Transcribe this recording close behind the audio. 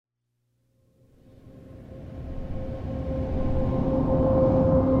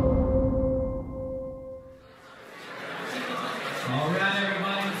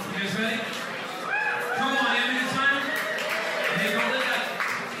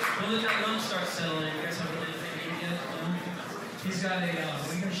let that lunch start settling. You guys haven't really anything yet? No? He's got a,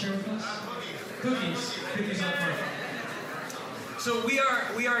 what are you going to share with us? Cookies. Cookies up front. So we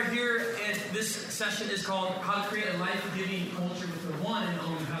are here, and this session is called How to Create a Life-Giving Culture with the one and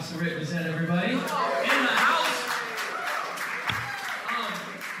only Pastor Rick. Is that everybody? In the house.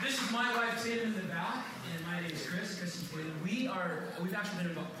 This is my wife, Tatum, in the back, and my name is Chris and Tatum. We've actually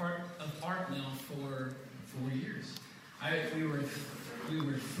been a part of ARC now for 4 years. We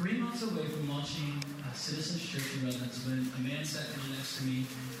were 3 months away from launching Citizens Church in Redlands when a man sat down next to me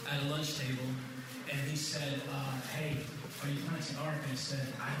at a lunch table, and he said, hey, are you planting ARC? And I said,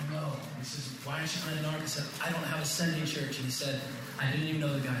 I don't know. He says, why aren't you planting ARC? I said, I don't have a sending church. And he said, I didn't even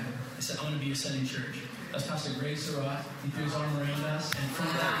know the guy. I said, I want to be a sending church. That's Pastor Greg Surratt. He threw his arm around us. And from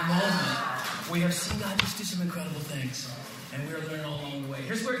that moment, we have seen God just do some incredible things. And we are learning all along the way.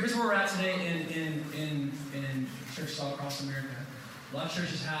 Here's where we're at today in churches all across America. A lot of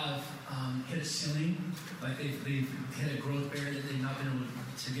churches have hit a ceiling, like they've hit a growth barrier that they've not been able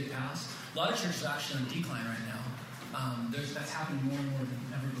to get past. A lot of churches are actually on decline right now. That's happening more and more than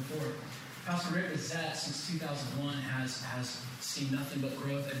ever before. Pastor Rick Zett, since 2001, has seen nothing but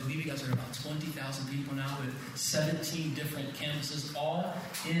growth. I believe you guys are about 20,000 people now with 17 different campuses, all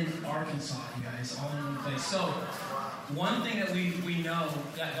in Arkansas, you guys, all in one place. So one thing that we know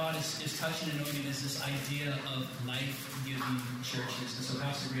that God is touching and anointing is this idea of life-giving churches. And so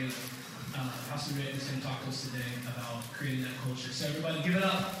Pastor Rick is going to talk to us today about creating that culture. So everybody give it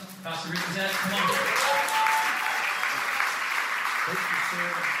up. Pastor Rick Zett, come on.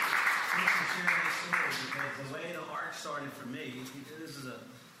 Thanks for sharing this story, because the way the ARC started for me, this is a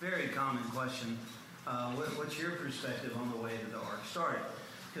very common question. What's your perspective on the way that the ARC started?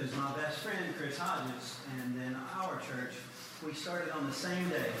 Because my best friend, Chris Hodges, and then our church, we started on the same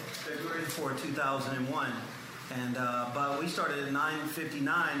day, February 4, 2001. But we started at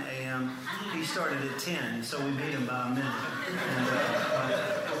 9:59 a.m. He started at 10, so we beat him by a minute.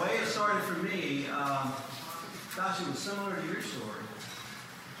 But the way it started for me, gosh, it was similar to your story.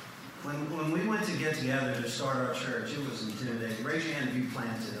 When we went to get together to start our church, it was intimidating. Raise your hand if you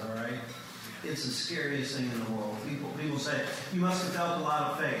planted, all right? It's the scariest thing in the world. People say, you must have felt a lot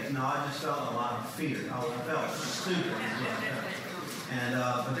of faith. No, I just felt a lot of fear. I felt stupid.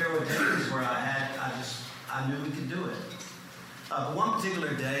 But there were days where I knew we could do it. But one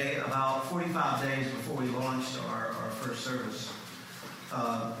particular day, about 45 days before we launched our first service,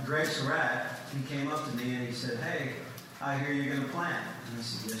 Greg Surratt, he came up to me and he said, hey, I hear you're going to plant. And I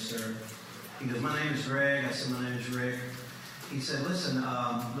said, yes, sir. He goes, my name is Greg. I said, my name is Rick. He said, listen,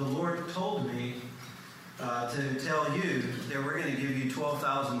 the Lord told me to tell you that we're going to give you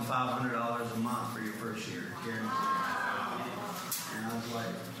 $12,500 a month for your first year, guaranteed. And I was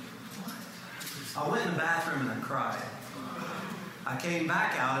like, what? I went in the bathroom and I cried. I came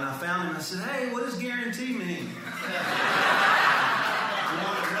back out and I found him and I said, hey, what does guarantee mean? I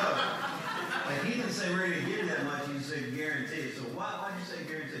want to know. Like, he didn't say we're going to give you that much. He said guarantee. So why'd you say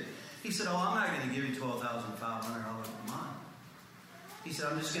guarantee? He said, I'm not going to give you $12,500 a month. He said,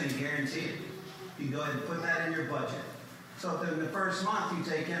 I'm just going to guarantee it. You go ahead and put that in your budget. So if in the first month you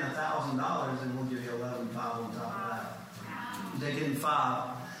take in $1,000, then we'll give you $11,500 on top of that. You take in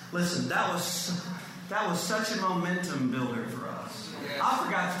 $5,000. Listen, that was such a momentum builder for us. I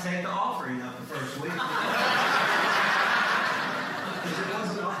forgot to take the offering up the first week. Because it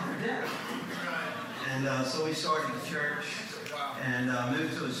wasn't like our dad. And so we started the church and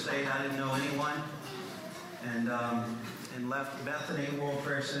moved to a state I didn't know anyone. And left Bethany World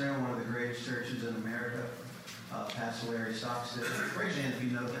Prayer Center, one of the greatest churches in America. Pastor Larry Stockstill. Raise your hand if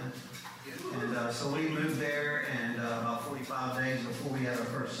you know them. And so we moved there, and about 45 days before we had our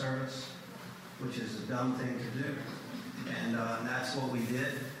first service, which is a dumb thing to do. And that's what we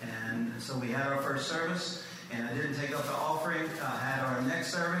did. And so we had our first service, and I didn't take up the offering. I had our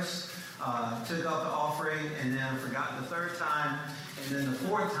next service, took up the offering, and then I forgot the third time. And then the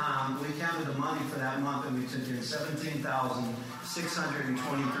fourth time, we counted the money for that month, and we took in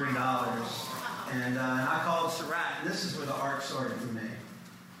 $17,623. And I called Surratt, and this is where the ARC started for me.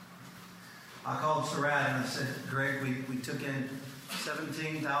 I called Surratt, and I said, Greg, we took in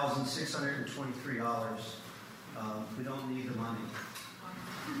 $17,623. We don't need the money.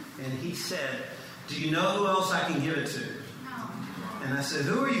 And he said, do you know who else I can give it to? And I said,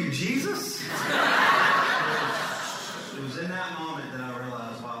 who are you, Jesus? It was in that moment that I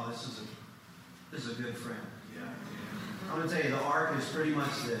realized, wow, this is a good friend. I'm going to tell you, the ARC is pretty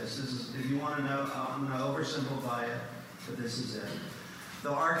much this. This is, if you want to know, I'm going to oversimplify it, but this is it.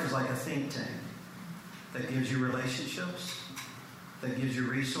 The ARC is like a think tank that gives you relationships, that gives you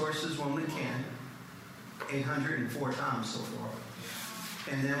resources when we can, 804 times so far.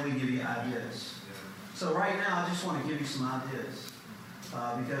 and then we give you ideas. So right now, I just want to give you some ideas.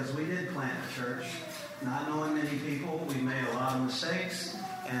 Because we did plant a church, not knowing many people. We made a lot of mistakes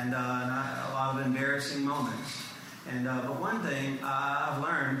and a lot of embarrassing moments. But one thing I've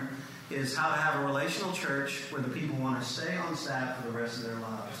learned is how to have a relational church where the people want to stay on staff for the rest of their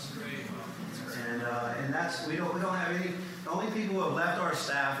lives. And that's we don't have any. The only people who have left our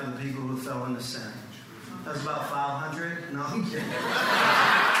staff are the people who fell into sin. That's about 500. No, I'm kidding.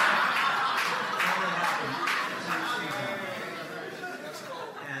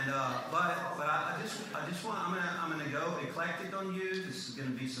 I just want. I'm gonna go eclectic on you. This is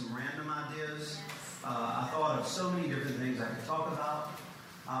gonna be some random ideas. I thought of so many different things I could talk about.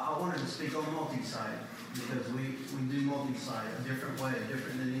 I wanted to speak on multi-site because we do multi-site a different way,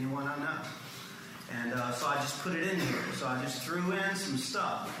 different than anyone I know. And so I just put it in here. So I just threw in some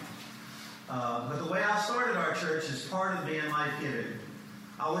stuff. But the way I started our church is part of being life-giving.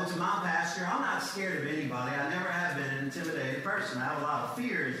 I went to my pastor. I'm not scared of anybody. I never have been an intimidated person. I have a lot of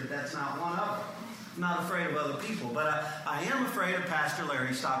fears, but that's not one of them. I'm not afraid of other people. But I am afraid of Pastor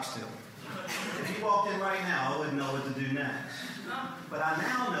Larry Stockstill. If he walked in right now, I wouldn't know what to do next. But I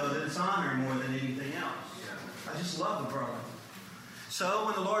now know that it's honor more than anything else. I just love the brother. So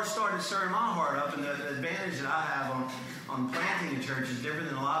when the Lord started stirring my heart up, and the advantage that I have on planting a church is different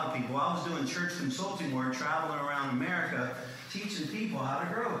than a lot of people. I was doing church consulting work, traveling around America, teaching people how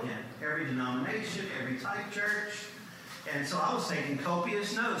to grow again. Every denomination, every type church. And so I was taking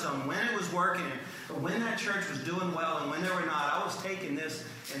copious notes on when it was working, when that church was doing well, and when they were not. I was taking this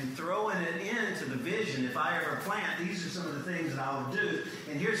and throwing it into the vision. If I ever plant, these are some of the things that I would do.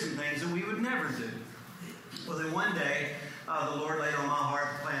 And here's some things that we would never do. Well, then one day, the Lord laid on my heart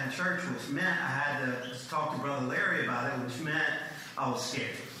to plant a church, which meant I had to talk to Brother Larry about it, which meant I was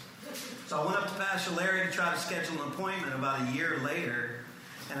scared. So I went up to Pastor Larry to try to schedule an appointment about a year later.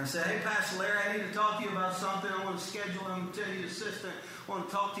 And I said, hey, Pastor Larry, I need to talk to you about something. I want to schedule him, tell you, assistant, I want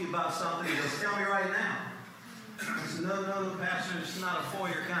to talk to you about something. He goes, tell me right now. I said, no, Pastor, it's not a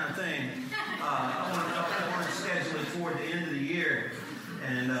four-year kind of thing. I want to schedule it toward the end of the year.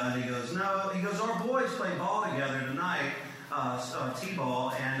 And he goes, no. He goes, our boys play ball together tonight,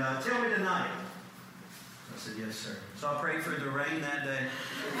 T-ball, and tell me tonight. I said, yes, sir. So I prayed for it to rain that day.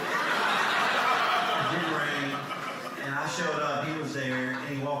 It didn't rain. And I showed up, he was there, and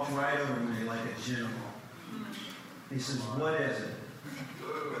he walked right over me like a general. He says, what is it?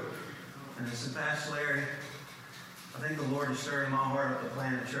 And I said, Pastor Larry, I think the Lord is stirring my heart up to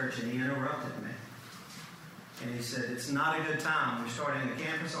plant a church, and he interrupted me. And he said, it's not a good time. We're starting a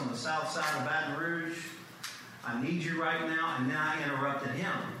campus on the south side of Baton Rouge. I need you right now. And then I interrupted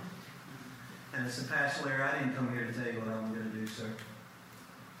him. And I said, Pastor Larry, I didn't come here to tell you what I'm going to do, sir.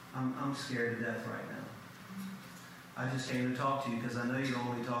 I'm scared to death right now. I just came to talk to you because I know you're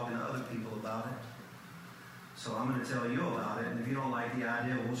only talking to other people about it. So I'm going to tell you about it, and if you don't like the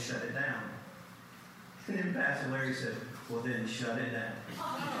idea, we'll shut it down. And then Pastor Larry said, well, then shut it down.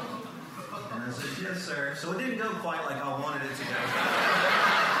 And I said, yes, sir. So it didn't go quite like I wanted it to go.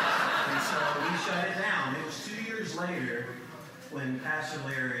 And so we shut it down. It was 2 years later when Pastor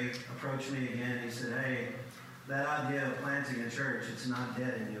Larry approached me again. He said, hey, that idea of planting a church, it's not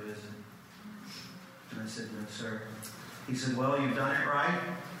dead in you, is it? And I said, no, sir. He said, well, you've done it right.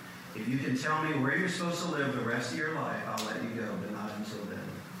 If you can tell me where you're supposed to live the rest of your life, I'll let you go, but not until then.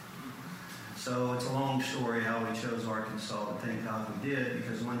 So it's a long story how we chose Arkansas, and thank God we did,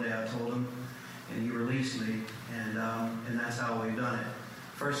 because one day I told him, and he released me, and that's how we've done it.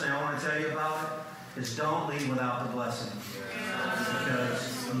 First thing I want to tell you about it is don't leave without the blessing,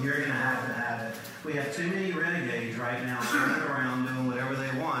 because you're going to have it. We have too many renegades right now running around doing whatever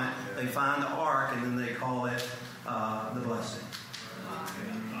they want. They find the ark, and then they call it the blessing.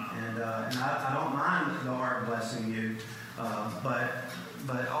 And I don't mind the ark blessing you,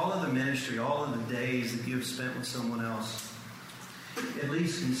 but all of the ministry, all of the days that you've spent with someone else, at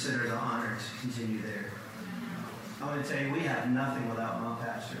least consider the honor to continue there. I want to tell you, we have nothing without my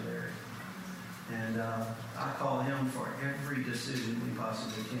pastor, Larry. And I call him for every decision we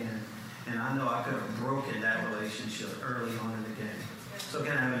possibly can. And I know I could have broken that relationship early on in the game. So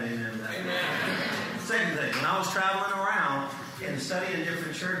can I have an amen to that? Amen. Second thing, when I was traveling around and studying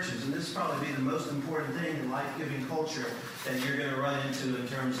different churches, and this will probably be the most important thing in life-giving culture that you're going to run into in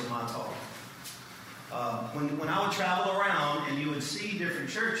terms of my talk. When I would travel around and you would see different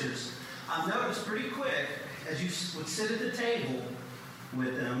churches, I noticed pretty quick, as you would sit at the table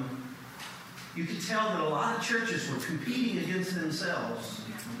with them, you could tell that a lot of churches were competing against themselves.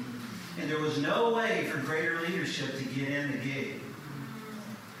 And there was no way for greater leadership to get in the gig.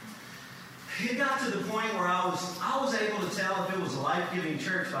 it got to the point where I was able to tell if it was a life-giving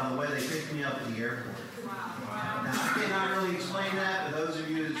church by the way they picked me up at the airport. Wow. Now, I cannot really explain that, but those of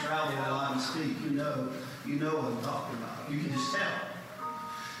you that travel a lot and speak, you know what I'm talking about. You can just tell.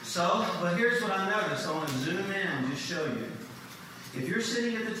 So, but here's what I noticed. I want to zoom in and just show you. If you're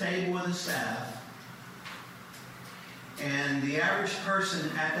sitting at the table with the staff, and the average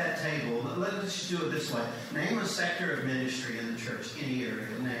person at that table, let's just do it this way. Name a sector of ministry in the church, any area.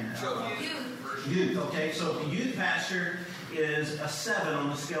 Name that. Youth. Okay, so if the youth pastor is a 7 on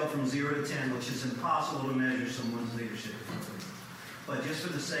the scale from 0 to 10, which is impossible to measure someone's leadership. But just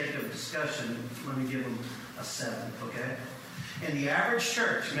for the sake of discussion, let me give them a 7, okay? In the average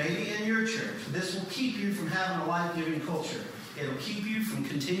church, maybe in your church, this will keep you from having a life-giving culture. It'll keep you from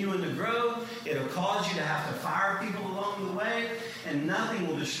continuing to grow. It'll cause you to have to fire people along the way. And nothing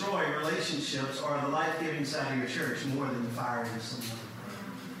will destroy relationships or the life-giving side of your church more than firing someone.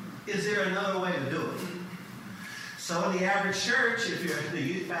 Is there another way to do it? So in the average church, if the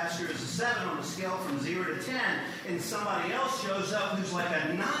youth pastor is a 7 on the scale from 0 to 10, and somebody else shows up who's like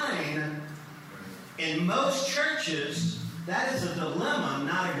a 9, in most churches, that is a dilemma,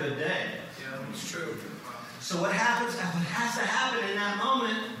 not a good day. Yeah, it's true. So what has to happen in that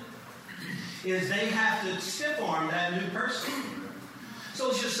moment is they have to stiff-arm that new person. So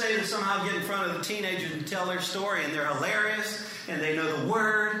let's just say that somehow get in front of the teenagers and tell their story, and they're hilarious, and they know the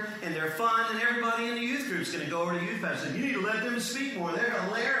word, and they're fun, and everybody in the youth group is going to go over to the youth pastor and say, you need to let them speak more. They're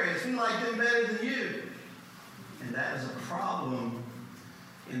hilarious. We like them better than you. And that is a problem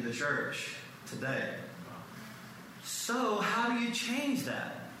in the church today. So how do you change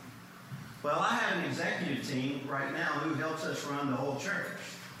that? Well, I have an executive team right now who helps us run the whole church.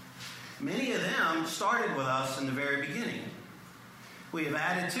 Many of them started with us in the very beginning. We have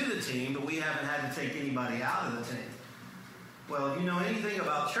added to the team, but we haven't had to take anybody out of the team. Well, if you know anything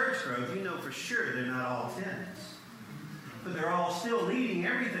about church growth, you know for sure they're not all 10s. But they're all still leading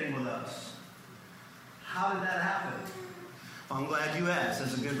everything with us. How did that happen? Well, I'm glad you asked.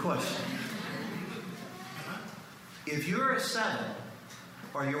 That's a good question. If you're a 7,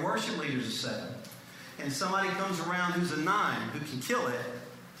 or your worship leader's a 7, and somebody comes around who's a 9 who can kill it,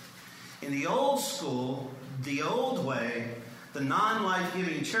 in the old school, the old way, the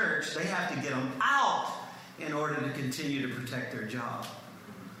non-life-giving church, they have to get them out in order to continue to protect their job.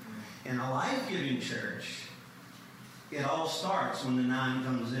 In a life-giving church, it all starts when the 9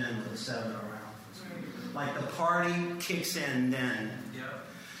 comes in with the 7 around. Like the party kicks in then. Yep.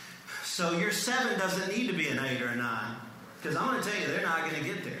 So your 7 doesn't need to be an 8 or a 9. Because I'm going to tell you, they're not going to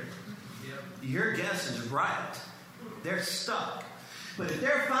get there. Yep. Your guess is right. They're stuck. But if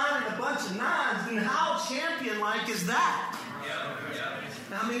they're finding a bunch of 9s, then how champion-like is that?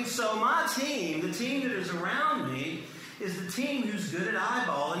 I mean, so my team, the team that is around me, is the team who's good at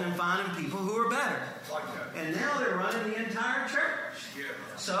eyeballing and finding people who are better. Like that. And now they're running the entire church. Yeah.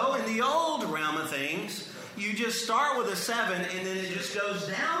 So in the old realm of things, you just start with a 7 and then it just goes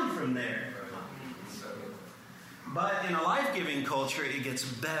down from there. But in a life-giving culture, it gets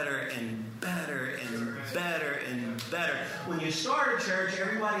better and better and better and better. When you start a church,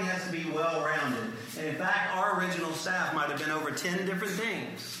 everybody has to be well-rounded. And in fact, our original staff might have been over 10 different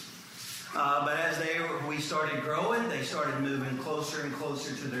things. But as we started growing, they started moving closer and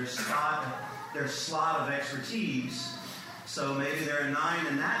closer to their slot of expertise. So maybe they're a 9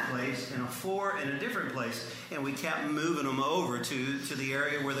 in that place and a 4 in a different place. And we kept moving them over to the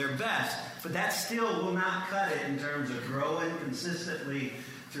area where they're best. But that still will not cut it in terms of growing consistently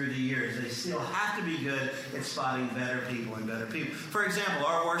through the years. They still have to be good at spotting better people and better people. For example,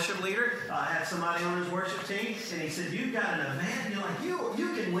 our worship leader had somebody on his worship team, and he said, you've got an event, and you're like,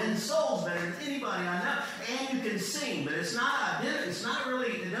 you can win souls better than anybody I know, and you can sing, but it's not really,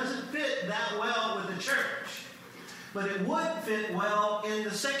 it doesn't fit that well with the church. But it would fit well in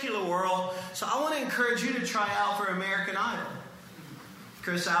the secular world. So I want to encourage you to try out for American Idol.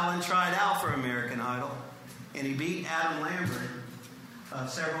 Chris Allen tried out for American Idol, and he beat Adam Lambert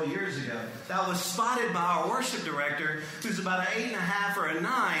several years ago. That was spotted by our worship director, who's about an 8.5 or a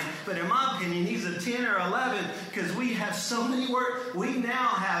 9, but in my opinion, he's a 10 or 11, because we have so many we now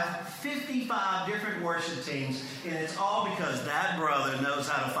have 55 different worship teams, and it's all because that brother knows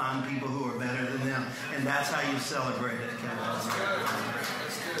how to find people who are better than them, and that's how you celebrate it. That's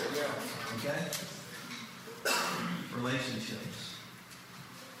good, yeah. Okay? Relationships.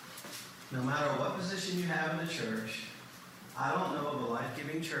 No matter what position you have in the church, I don't know of a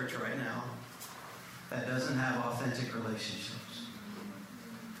life-giving church right now that doesn't have authentic relationships.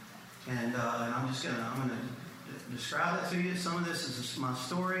 And I'm going to describe it to you. Some of this is my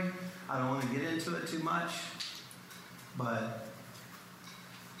story. I don't want to get into it too much. But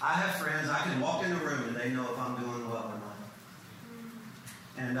I have friends, I can walk in the room and they know if I'm doing well or not.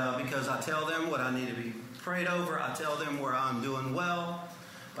 And because I tell them what I need to be prayed over, I tell them where I'm doing well.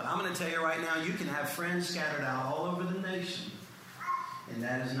 But I'm going to tell you right now, you can have friends scattered out all over the nation, and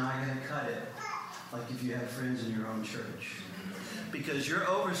that is not going to cut it like if you have friends in your own church. Because your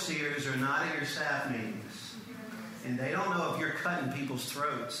overseers are not at your staff meetings, and they don't know if you're cutting people's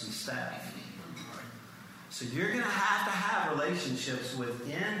throats and staff. So you're going to have relationships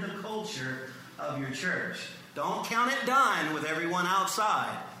within the culture of your church. Don't count it done with everyone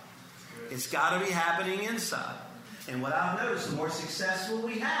outside. It's got to be happening inside. And what I've noticed, the more successful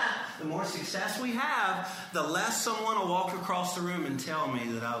we have, the less someone will walk across the room and tell me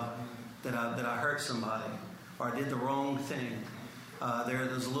that I hurt somebody or I did the wrong thing.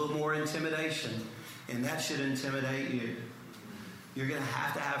 There's a little more intimidation, and that should intimidate you. You're going to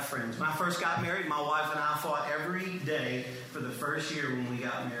have friends. When I first got married, my wife and I fought every day for the first year when we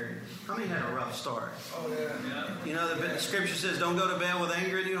got married. How many had a rough start? Oh, yeah. You know, the scripture says, don't go to bed with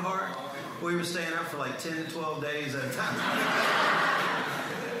anger in your heart. We were staying up for like 10 to 12 days at a time.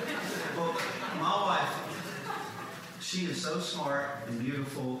 Well, my wife, she is so smart and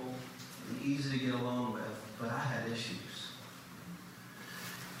beautiful and easy to get along with, but I had issues.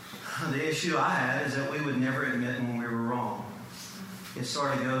 The issue I had is that we would never admit when we were wrong. It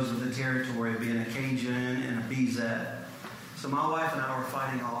sort of goes with the territory of being a Cajun and a BZ. So my wife and I were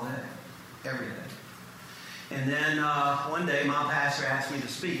fighting all day, every day. And then one day my pastor asked me to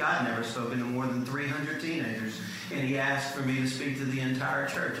speak. I'd never spoken to more than 300 teenagers. And he asked for me to speak to the entire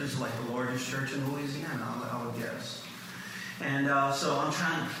church. It's like the largest church in Louisiana, I would guess. And so I'm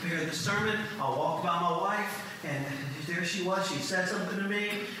trying to prepare the sermon. I walked by my wife, and there she was. She said something to me,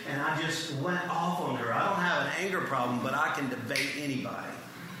 and I just went off on her. I don't have an anger problem, but I can debate anybody.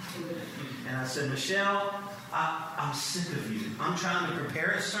 And I said, Michelle, I'm sick of you. I'm trying to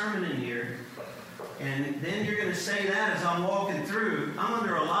prepare a sermon in here, and then you're going to say that as I'm walking through. I'm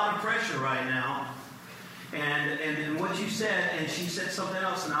under a lot of pressure right now. And what you said, and she said something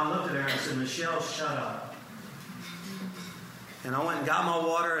else, and I looked at her and I said, Michelle, shut up. And I went and got my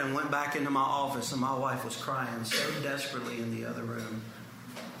water and went back into my office, and my wife was crying so desperately in the other room.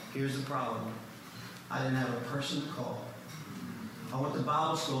 Here's the problem. I didn't have a person to call. I went to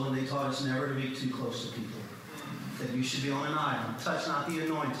Bible school, and they taught us never to be too close to people. That you should be on an island. Touch not the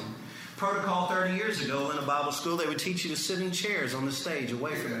anointing. Protocol 30 years ago in a Bible school, they would teach you to sit in chairs on the stage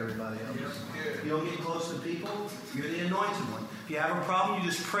away from everybody else. You don't get close to people, you're the anointed one. If you have a problem, you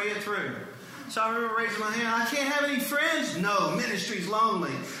just pray it through. So I remember raising my hand, I can't have any friends? No, ministry's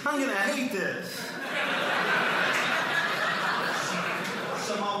lonely. I'm going to hate this.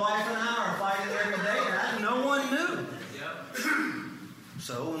 So my wife and I are fighting every day, and no one knew.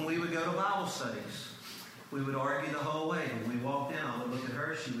 So when we would go to Bible studies, we would argue the whole way. When we walked in, I would look at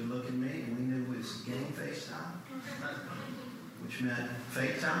her, she would look at me, and we knew it was game face time, which meant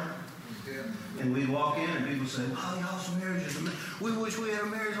fake time. Yeah. And we'd walk in, and people say, "Wow, y'all's marriages. We wish we had a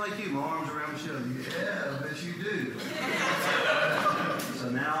marriage like you." My arms around Michelle. Yeah, I bet you do. So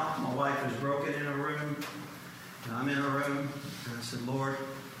now my wife is broken in a room, and I'm in a room, and I said, "Lord,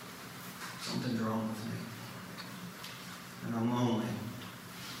 something's wrong with me, and I'm lonely.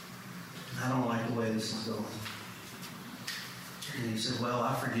 I don't like the way this is going." And he said, "Well,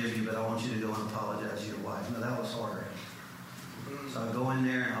 I forgive you, but I want you to go and apologize to your wife." Now, that was hard. So I go in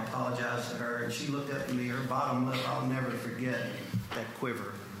there and I apologize to her, and she looked up at me, her bottom lip, I'll never forget that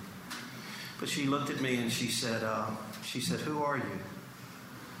quiver. But she looked at me and she said, "Who are you?"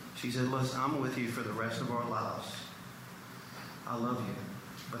 She said, "Listen, I'm with you for the rest of our lives. I love you,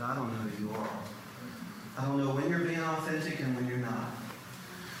 but I don't know who you are. I don't know when you're being authentic and when you're not.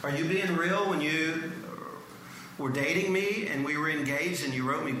 Are you being real when you were dating me and we were engaged and you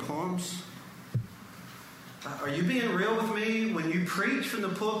wrote me poems? Are you being real with me when you preach from the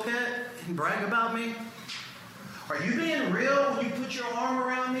pulpit and brag about me? Are you being real when you put your arm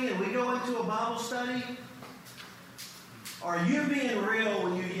around me and we go into a Bible study? Are you being real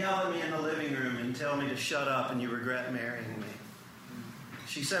when you yell at me in the living room and tell me to shut up and you regret marrying me?"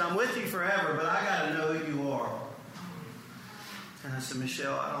 She said, "I'm with you forever, but I got to know who you are." And I said,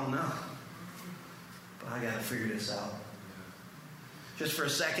 "Michelle, I don't know, but I got to figure this out." Just for a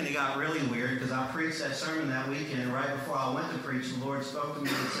second, it got really weird because I preached that sermon that weekend. Right before I went to preach, the Lord spoke to me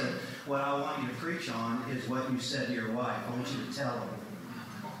and said, "What I want you to preach on is what you said to your wife. I want you to tell her."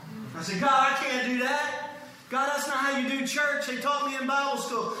 I said, "God, I can't do that. God, that's not how you do church. They taught me in Bible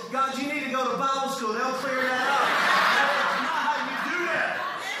school. God, you need to go to Bible school. They'll clear that up. That's not how you do that."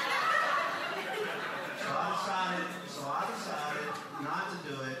 So I decided not to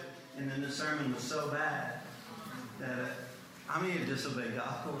do it. And then the sermon was so bad that How many have disobeyed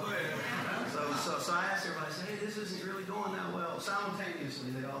God? So I asked everybody, I said, hey, this isn't really going that well.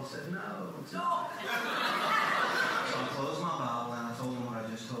 Simultaneously, they all said, no. So I closed my Bible and I told them what I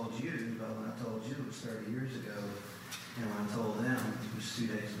just told you. But when I told you, it was 30 years ago. And when I told them, it was 2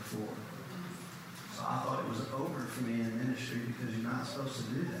 days before. So I thought it was over for me in ministry because you're not supposed to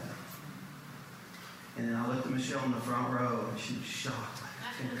do that. And then I looked at Michelle in the front row and she was shocked.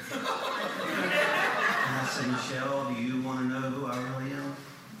 And I said, Michelle, do you want to know who I really am?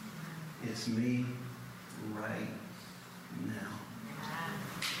 It's me right now.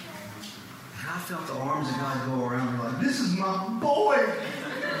 And I felt the arms of God go around me like, this is my boy.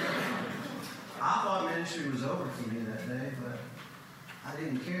 I thought ministry was over for me that day, but I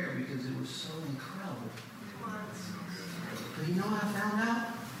didn't care because it was so incredible. But you know what I found out?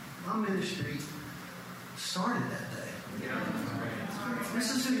 My ministry started that day.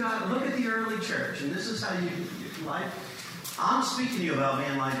 This is who God, look at the early church, and this is how you life. I'm speaking to you about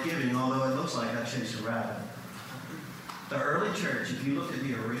being life-giving, although it looks like I chased a rabbit. The early church, if you look at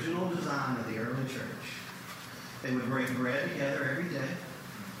the original design of the early church, they would break bread together every day,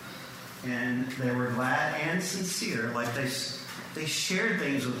 and they were glad and sincere, like they shared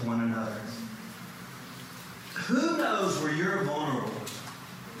things with one another. Who knows where you're vulnerable?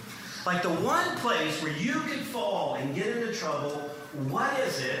 Like the one place where you could fall and get into trouble, what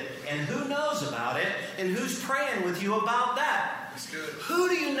is it, and who knows about it, and who's praying with you about that? That's good. Who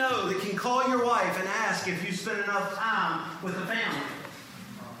do you know that can call your wife and ask if you spend enough time with the family?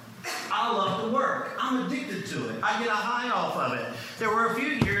 I love to work. I'm addicted to it. I get a high off of it. There were a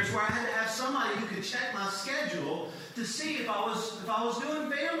few years where I had to have somebody who could check my schedule to see if I was doing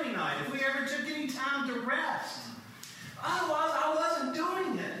family night, if we ever took any time to rest. Otherwise, I wasn't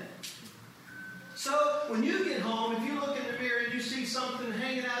doing it. So when you get home, if you look in the mirror and you see something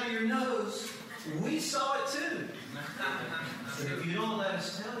hanging out of your nose, we saw it too. But if you don't let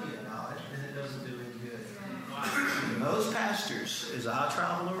us tell you about it, then it doesn't do any good. And most pastors, as I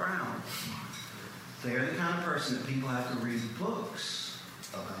travel around, they're the kind of person that people have to read books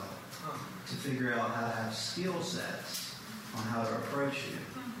about to figure out how to have skill sets on how to approach you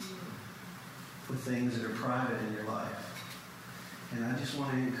with things that are private in your life. And I just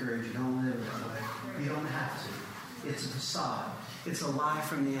want to encourage you, don't live that way. You don't have to. It's a facade. It's a lie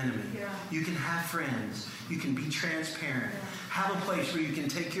from the enemy. Yeah. You can have friends. You can be transparent. Yeah. Have a place where you can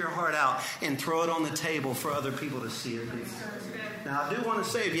take your heart out and throw it on the table for other people to see it. Now, I do want to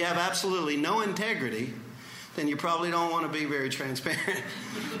say, if you have absolutely no integrity, then you probably don't want to be very transparent.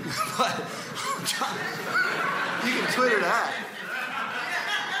 But you can Twitter that.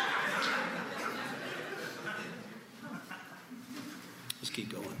 Let's keep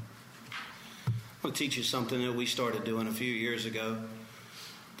going. I'm going to teach you something that we started doing a few years ago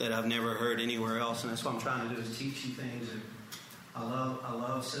that I've never heard anywhere else, and that's what I'm trying to do is teach you things. I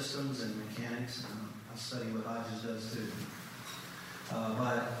love systems and mechanics, and I study what Hodges does too.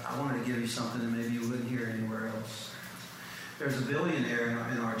 But I wanted to give you something that maybe you wouldn't hear anywhere else. There's a billionaire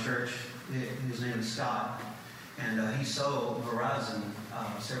in our church. His name is Scott, and he sold Verizon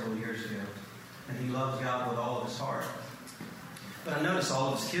several years ago, and he loves God with all of his heart. But I notice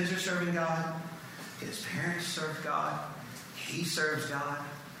all of his kids are serving God. His parents serve God. He serves God.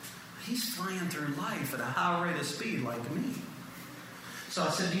 He's flying through life at a high rate of speed like me. So I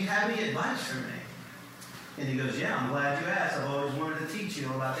said, do you have any advice for me? And he goes, yeah, I'm glad you asked. I've always wanted to teach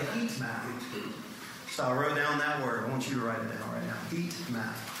you about the heat map. So I wrote down that word. I want you to write it down right now. Heat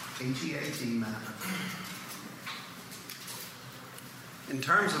map. H-E-A-T map. In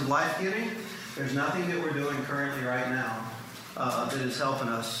terms of life-giving, there's nothing that we're doing currently right now that is helping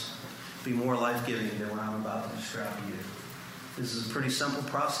us be more life-giving than what I'm about to describe to you. This is a pretty simple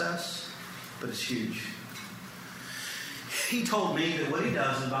process, but it's huge. He told me that what he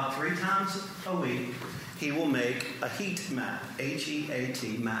does is about 3 times a week, he will make a heat map,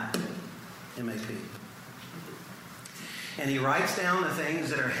 H-E-A-T map, M-A-P. And he writes down the things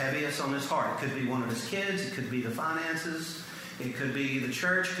that are heaviest on his heart. It could be one of his kids, it could be the finances, it could be the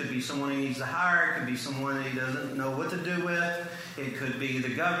church, it could be someone he needs to hire, it could be someone that he doesn't know what to do with, it could be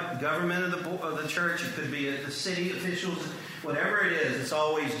the government of the church, it could be the city officials, whatever it is, it's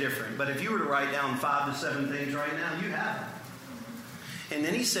always different. But if you were to write down 5 to 7 things right now, you have them. And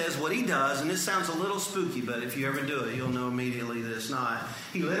then he says what he does, and this sounds a little spooky, but if you ever do it, you'll know immediately that it's not.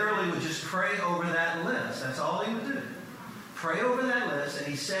 He literally would just pray over that list. That's all he would do. Pray over that list, and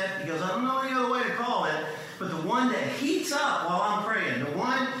he goes, I don't know any other way to call it, but the one that heats up while I'm praying, the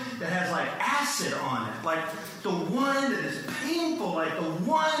one that has like acid on it, like the one that is painful, like the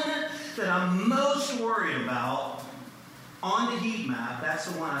one that I'm most worried about on the heat map, that's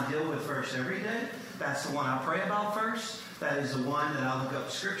the one I deal with first every day. That's the one I pray about first. That is the one that I look up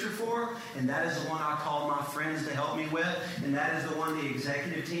scripture for, and that is the one I call my friends to help me with, and that is the one the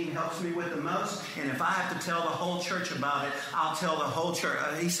executive team helps me with the most. And if I have to tell the whole church about it, I'll tell the whole church.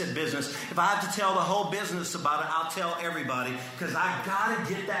 He said business. If I have to tell the whole business about it, I'll tell everybody, because I got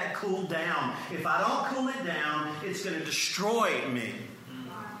to get that cooled down. If I don't cool it down, it's going to destroy me.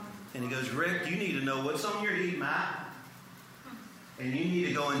 And he goes, Rick, you need to know what's on your heat map, and you need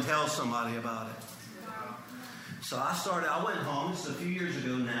to go and tell somebody about it. So I went home, it's a few years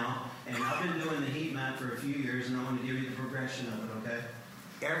ago now, and I've been doing the heat map for a few years, and I want to give you the progression of it, okay?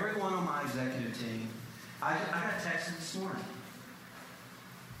 Every one on my executive team, I got texted this morning.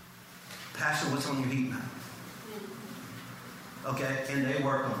 Pastor, what's on your heat map? Okay, and they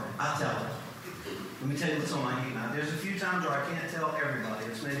work on it. I'll tell them. Let me tell you what's on my heat map. There's a few times where I can't tell everybody.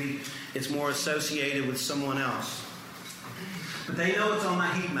 It's more associated with someone else. But they know it's on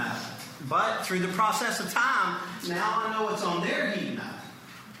my heat map. But through the process of time, now I know what's on their heat map.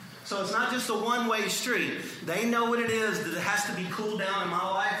 So it's not just a one-way street. They know what it is that it has to be cooled down in my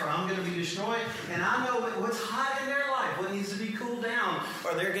life or I'm going to be destroyed. And I know what's hot in their life, what needs to be cooled down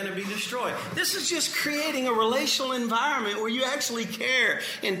or they're going to be destroyed. This is just creating a relational environment where you actually care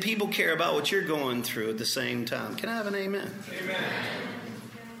and people care about what you're going through at the same time. Can I have an amen? Amen.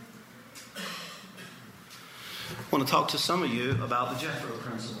 I want to talk to some of you about the Jethro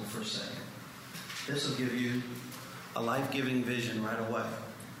principle for a second. This will give you a life-giving vision right away.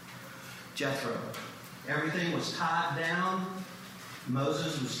 Jethro. Everything was tied down.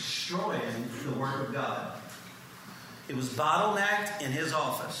 Moses was destroying the work of God. It was bottlenecked in his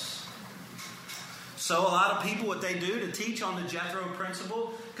office. So a lot of people, what they do to teach on the Jethro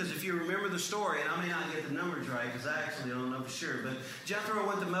principle, because if you remember the story, and I may not get the numbers right, because I actually don't know for sure, but Jethro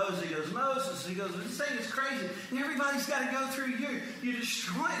went to Moses, he goes, Moses, this thing is crazy, and everybody's got to go through you. You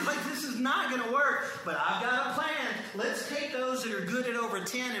destroy it, like this is not going to work, but I've got a plan. Let's take those that are good at over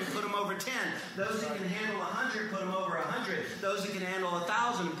 10 and put them over 10. Those that can handle 100, put them over 100. Those that can handle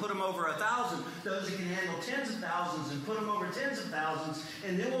 1,000, put them over 1,000. Those that can handle tens of thousands and put them over tens of thousands,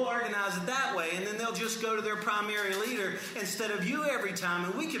 and then we'll organize it that way, and then they'll just go to their primary leader instead of you every time,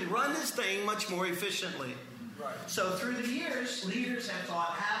 and we can run this thing much more efficiently. Right. So through the years, leaders have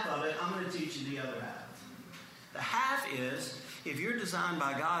taught half of it. I'm going to teach you the other half. The half is, if you're designed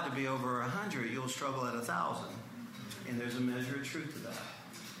by God to be over 100, you'll struggle at 1,000. And there's a measure of truth to that.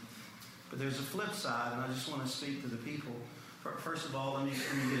 But there's a flip side, and I just want to speak to the people. First of all, let me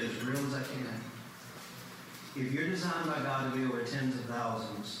get as real as I can. If you're designed by God to be over tens of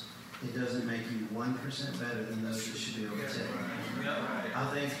thousands, it doesn't make you 1% better than those that should be over 10. I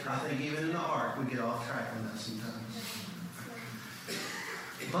think even in the ark, we get off track on that sometimes.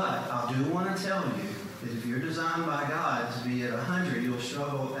 But I do want to tell you that if you're designed by God to be at 100, you'll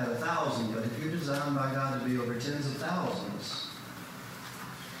struggle at 1,000. But if you're designed by God to be over tens of thousands,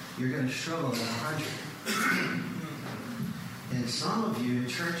 you're going to struggle at 100. And some of you,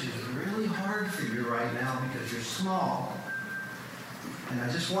 church is really hard for you right now because you're small. And I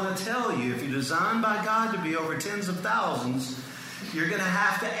just want to tell you, if you're designed by God to be over tens of thousands, you're going to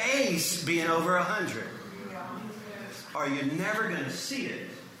have to ace being over 100. Or you're never going to see it.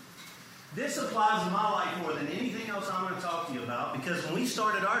 This applies in my life more than anything else I'm going to talk to you about, because when we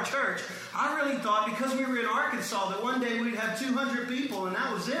started our church, I really thought because we were in Arkansas that one day we'd have 200 people and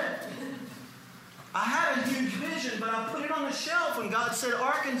that was it. I had a huge vision, but I put it on the shelf when God said,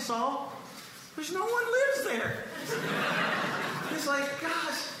 Arkansas, there's no one lives there. It's like,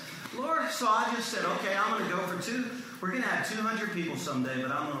 gosh, Lord. So I just said, okay, I'm going to go for two. We're going to have 200 people someday,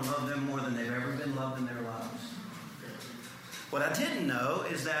 but I'm going to love them more than they've ever been loved in their lives. What I didn't know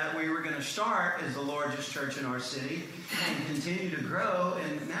is that we were going to start as the largest church in our city and continue to grow.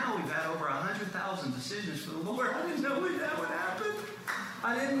 And now we've had over 100,000 decisions for the Lord. I didn't know that would happen.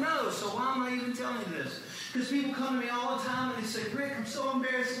 I didn't know. So why am I even telling you this? Because people come to me all the time and they say, Rick, I'm so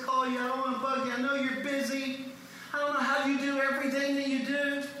embarrassed to call you. I don't want to bug you. I know you're busy. I don't know how you do everything that you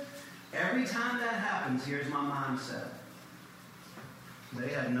do. Every time that happens, here's my mindset. They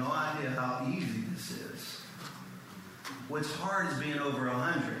have no idea how easy this is. What's hard is being over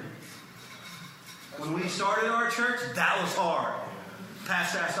 100. When we started our church, that was hard.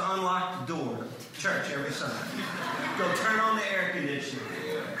 Pastor has to unlock the door. Church every Sunday. Go turn on the air conditioner.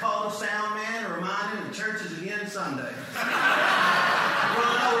 Call the sound man and remind him the church is again Sunday. Run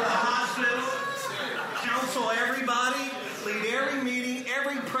over to the hospital. Counsel everybody. Lead every meeting,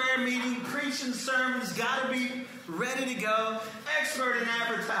 every prayer meeting. Preaching sermons. Got to be ready to go. Expert in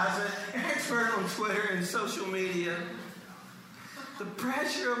advertising. Expert on Twitter and social media. The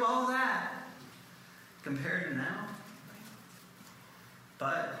pressure of all that compared to now.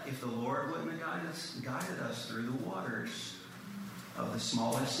 But if the Lord wouldn't have guided us through the waters of the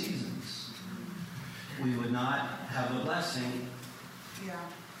smallest seasons, we would not have the blessing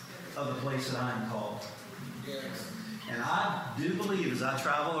of the place that I am called. Yes. And I do believe, as I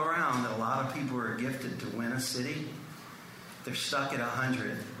travel around, that a lot of people are gifted to win a city. They're stuck at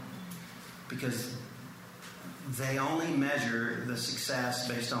 100 because they only measure the success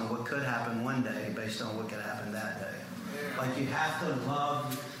based on what could happen one day, based on what could happen that day. Yeah. Like, you have to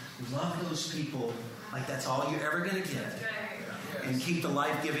love those people like that's all you're ever going to get. And keep the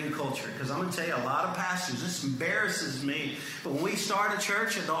life-giving culture. Because I'm going to tell you, a lot of pastors, this embarrasses me, but when we start a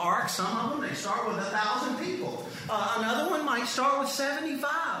church at the Ark, some of them, they start with 1,000 people. Another one might start with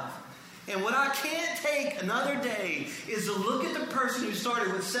 75. And what I can't take another day is to look at the person who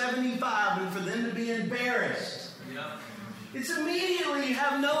started with 75 and for them to be embarrassed. Yeah. It's immediately you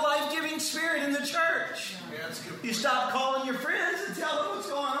have no life-giving spirit in the church. Yeah, that's good. You stop calling your friends and tell them what's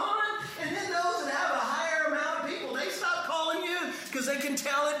going on. And then those that have a higher amount of people, they stop calling you because they can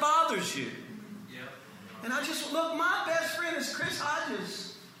tell it bothers you. Yeah. And I just, look, my best friend is Chris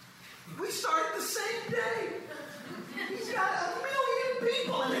Hodges. We started the same day. He's got 1 million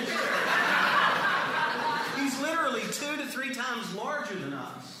people in his church. He's literally 2 to 3 times larger than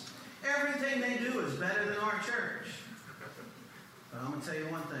us. Everything they do is better than our church. But I'm going to tell you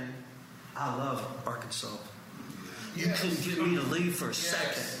one thing. I love Arkansas. You couldn't get me to leave for a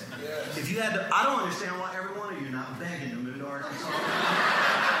second. Yes. If you had to, I don't understand why every one of you are not begging to move to Arkansas.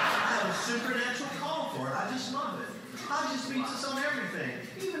 I have a supernatural call for it. I just love it. I just beats us on everything.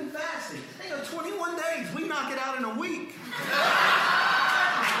 Even fasting. They go 21 days. We knock it out in a week.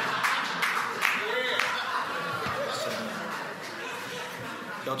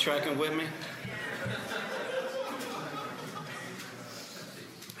 Y'all tracking with me?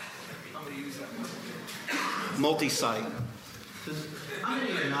 Multi-site. How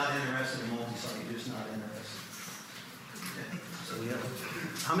many are not interested in multi-site? You're just not interested. Okay. So we have.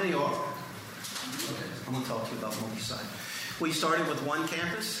 How many are? Okay. I'm going to talk to you about multi-site. We started with one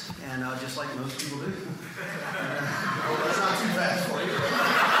campus, and just like most people do. That's not too fast for you.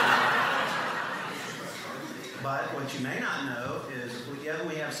 But what you may not know is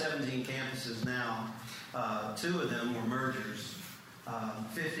we have 17 campuses now. 2 of them were mergers.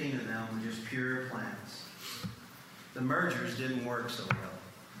 15 of them were just pure plants. The mergers didn't work so well.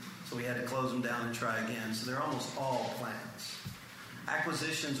 So we had to close them down and try again. So they're almost all plants.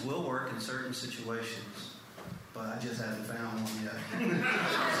 Acquisitions will work in certain situations, but I just haven't found one yet.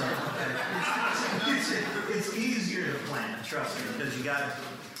 So, it's easier to plant, trust me, because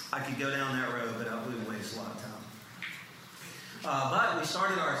I could go down that road, but I would waste a lot of time. But we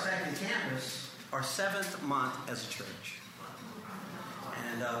started our second campus, our 7th month as a church.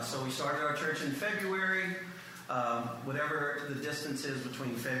 And so we started our church in February. Whatever the distance is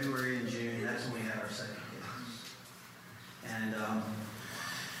between February and June, that's when we had our second campus. And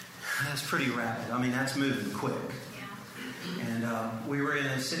that's pretty rapid. I mean, that's moving quick. And we were in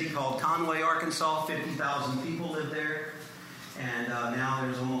a city called Conway, Arkansas. 50,000 people live there. And now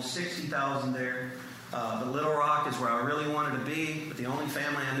there's almost 60,000 there. But Little Rock is where I really wanted to be. But the only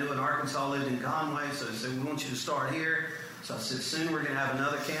family I knew in Arkansas lived in Conway. So they said, we want you to start here. So I said, soon we're going to have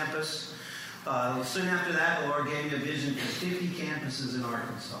another campus. Soon after that, the Lord gave me a vision for 50 campuses in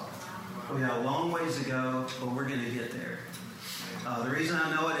Arkansas. We have a long ways to go, but we're going to get there. The reason I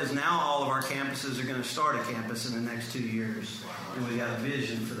know it is now all of our campuses are going to start a campus in the next 2 years. And we got a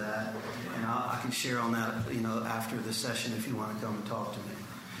vision for that. And I can share on that, after the session if you want to come and talk to me.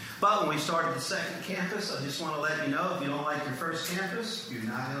 But when we started the second campus, I just want to let you know, if you don't like your first campus, you're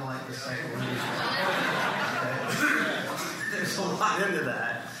not going to like the second one. Okay? There's a lot into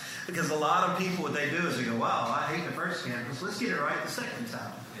that. Because a lot of people, what they do is they go, wow, I hate the first campus. Let's get it right the second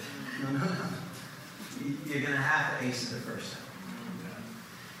time. No. You're going to have to ace it the first time.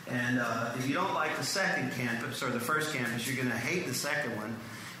 And if you don't like the second campus or the first campus, you're going to hate the second one.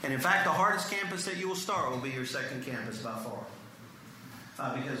 And in fact, the hardest campus that you will start will be your second campus by far.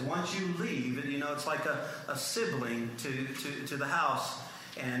 Because once you leave, it's like a sibling to the house.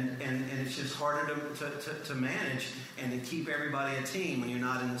 And it's just harder to manage and to keep everybody a team when you're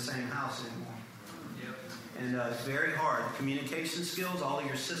not in the same house anymore. Yep. And it's very hard. Communication skills, all of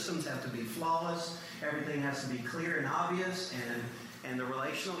your systems have to be flawless. Everything has to be clear and obvious. And the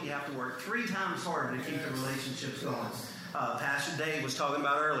relational, you have to work 3 times harder to keep the relationships going. Pastor Dave was talking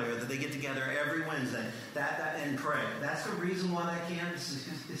about earlier that they get together every Wednesday and pray. That's the reason why that campus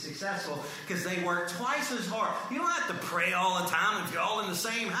is successful, because they work twice as hard. You don't have to pray all the time if you're all in the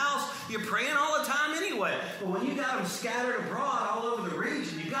same house. You're praying all the time anyway. But when you got them scattered abroad all over the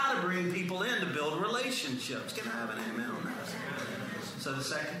region, you got to bring people in to build relationships. Can I have an amen on that? So the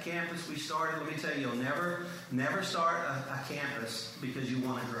second campus we started, let me tell you, you'll never start a campus because you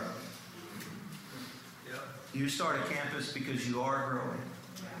want to grow. Yep. You start a campus because you are growing.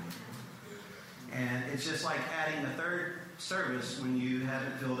 And it's just like adding a third service when you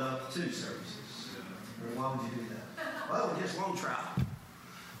haven't filled up 2 services. Well, why would you do that? Well, we just won't try.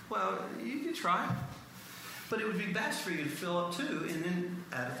 Well, you could try. But it would be best for you to fill up 2 and then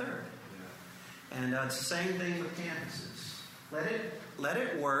add a third. And it's the same thing with campuses. Let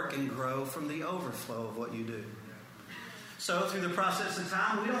it work and grow from the overflow of what you do. So through the process of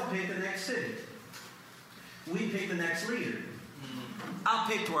time, we don't pick the next city. We pick the next leader. I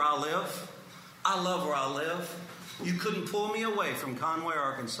picked where I live. I love where I live. You couldn't pull me away from Conway,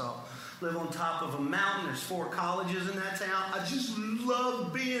 Arkansas. Live on top of a mountain. There's 4 colleges in that town. I just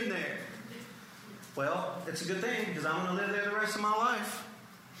love being there. Well, it's a good thing because I'm going to live there the rest of my life.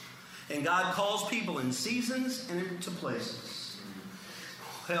 And God calls people in seasons and into places.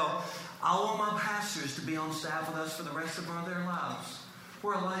 Hell, I want my pastors to be on staff with us for the rest of their lives.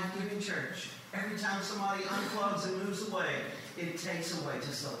 We're a life-giving church. Every time somebody unplugs and moves away, it takes away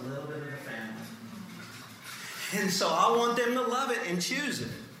just a little bit of the family. And so I want them to love it and choose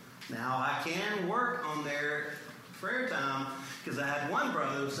it. Now, I can work on their prayer time because I had one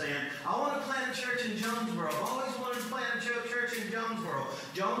brother who was saying, I want to plant a church in Jonesboro. I've always wanted to plant a church in Jonesboro.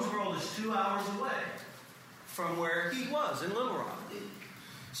 Jonesboro is 2 hours away from where he was in Little Rock.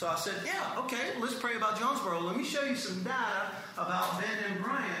 So I said, yeah, okay, let's pray about Jonesboro. Let me show you some data about Benton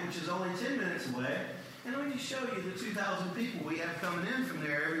Bryant, which is only 10 minutes away. And let me just show you the 2,000 people we have coming in from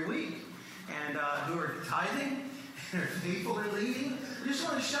there every week and who are tithing and are faithful in leading. I just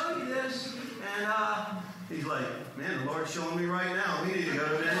want to show you this. And he's like, man, the Lord's showing me right now. We need to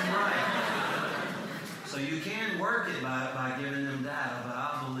go to Benton Bryant. So you can work it by giving them data, but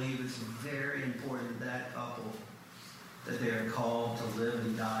I believe it's very important that couple that they are called to live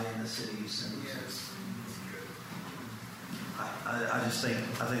and die in the cities. And Yes.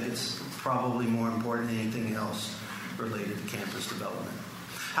 I think it's probably more important than anything else related to campus development.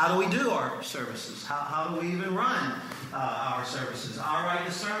 How do we do our services? How do we even run our services? I write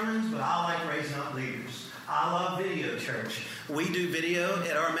the sermons, but I like raising up leaders. I love video church. We do video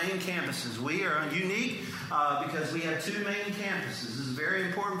at our main campuses. We are unique because we have 2 main campuses. This is very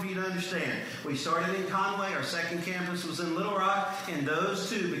important for you to understand. We started in Conway. Our second campus was in Little Rock, and those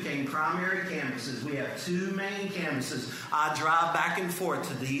 2 became primary campuses. We have 2 main campuses. I drive back and forth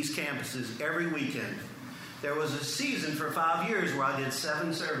to these campuses every weekend. There was a season for 5 years where I did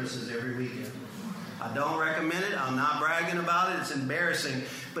 7 services every weekend. I don't recommend it. I'm not bragging about it. It's embarrassing.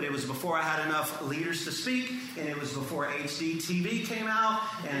 But it was before I had enough leaders to speak, and it was before HD TV came out,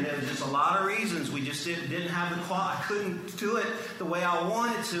 and there was just a lot of reasons. We just didn't have the quality. I couldn't do it the way I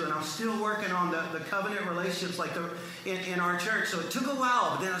wanted to, and I'm still working on the covenant relationships like in our church. So it took a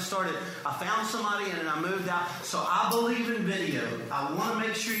while, but then I found somebody, and then I moved out. So I believe in video. I want to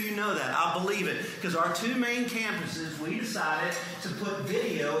make sure you know that. I believe it. Because our 2 main campuses, we decided to put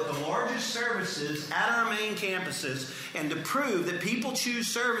video at the largest services at our main campuses, and to prove that people choose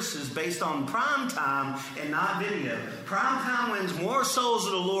services based on prime time and not video. Prime time wins more souls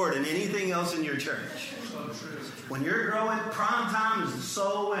of the Lord than anything else in your church. When you're growing, prime time is the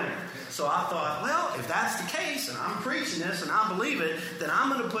soul winner. So I thought, well, if that's the case, and I'm preaching this and I believe it, then I'm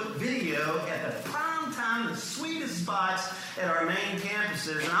going to put video at the prime time, the sweetest spots at our main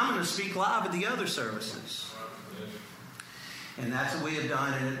campuses, and I'm going to speak live at the other services. And that's what we have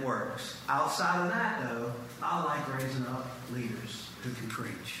done, and it works. Outside of that, though, I like raising up leaders who can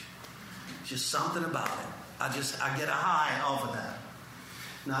preach. Just something about it. I get a high off of that.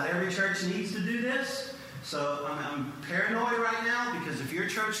 Not every church needs to do this. So I'm paranoid right now because if your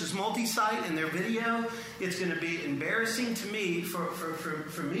church is multi-site in their video, it's going to be embarrassing to me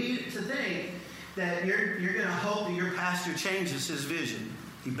for me to think that you're going to hope that your pastor changes his vision.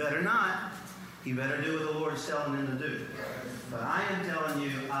 He better not. He better do what the Lord's telling him to do. But I am telling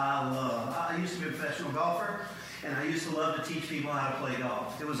you, I used to be a professional golfer, and I used to love to teach people how to play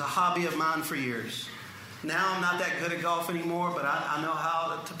golf. It was a hobby of mine for years. Now I'm not that good at golf anymore, but I know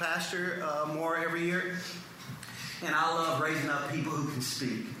how to pastor more every year. And I love raising up people who can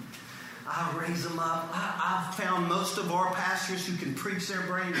speak. I raise them up. I've found most of our pastors who can preach their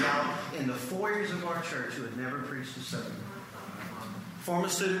brains out in the foyers of our church who had never preached a sermon.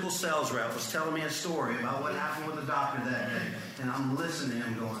 Pharmaceutical sales rep was telling me a story about what happened with the doctor that day. And I'm listening to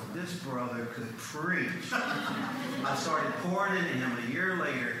him going, this brother could preach. I started pouring into him. A year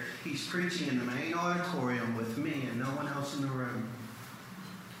later, he's preaching in the main auditorium with me and no one else in the room.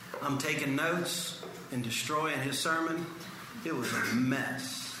 I'm taking notes and destroying his sermon. It was a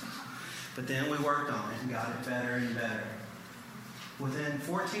mess. But then we worked on it and got it better and better. Within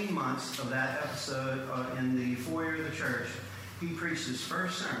 14 months of that episode in the foyer of the church, he preached his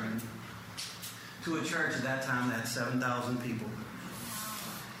first sermon to a church at that time that had 7,000 people.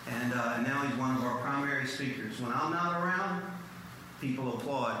 And now he's one of our primary speakers. When I'm not around, people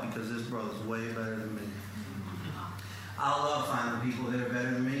applaud because this brother's way better than me. I love finding people that are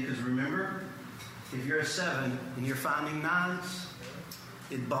better than me because remember, if you're a 7 and you're finding 9s,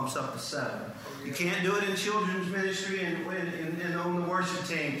 it bumps up to 7. You can't do it in children's ministry and on the worship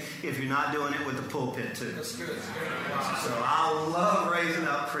team if you're not doing it with the pulpit too. That's good. So I love raising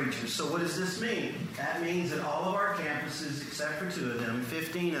up preachers. So what does this mean? That means that all of our campuses, except for 2 of them,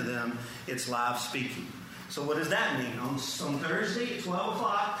 15 of them, it's live speaking. So what does that mean? On Thursday at 12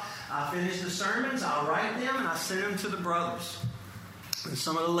 o'clock, I finish the sermons, I'll write them, and I send them to the brothers. And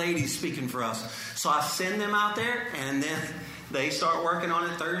some of the ladies speaking for us. So I send them out there, and then they start working on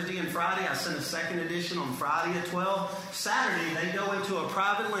it Thursday and Friday. I send a second edition on Friday at 12. Saturday, they go into a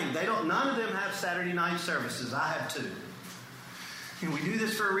private link. None of them have Saturday night services. I have 2. And we do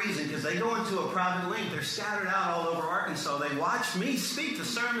this for a reason, because they go into a private link. They're scattered out all over Arkansas. They watch me speak the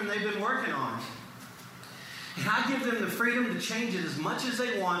sermon they've been working on. And I give them the freedom to change it as much as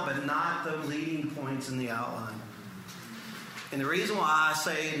they want, but not the leading points in the outline. And the reason why I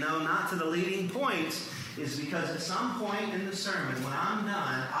say no, not to the leading points, is because at some point in the sermon, when I'm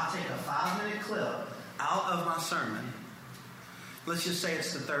done, I'll take a 5-minute clip out of my sermon. Let's just say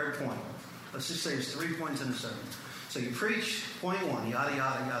it's the 3rd point. Let's just say there's 3 points in the sermon. So you preach point 1, yada,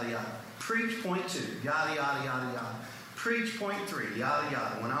 yada, yada, yada. Preach point 2, yada, yada, yada, yada. Preach point 3, yada,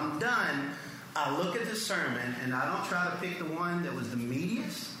 yada. When I'm done, I look at the sermon, and I don't try to pick the one that was the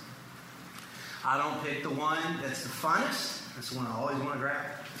meatiest. I don't pick the one that's the funnest. That's the one I always want to grab.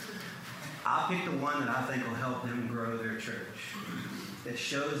 I pick the one that I think will help them grow their church. That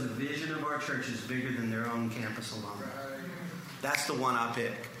shows the vision of our church is bigger than their own campus alone. That's the one I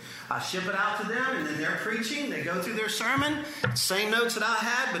pick. I ship it out to them, and then they're preaching. They go through their sermon. Same notes that I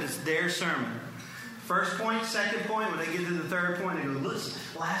had, but it's their sermon. First point, second point, when they get to the 3rd point, they go, listen,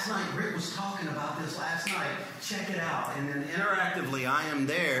 last night Rick was talking about this last night. Check it out. And then interactively, I am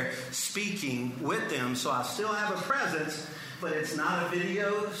there speaking with them, so I still have a presence, but it's not a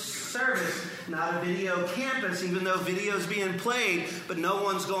video service, not a video campus, even though video is being played, but no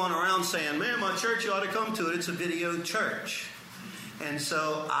one's going around saying, man, my church, you ought to come to it. It's a video church. And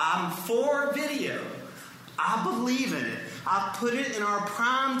so I'm for video. I believe in it. I put it in our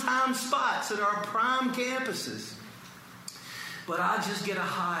prime time spots at our prime campuses. But I just get a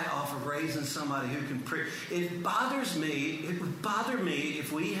high off of raising somebody who can preach. It bothers me. It would bother me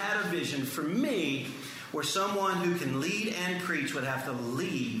if we had a vision for me where someone who can lead and preach would have to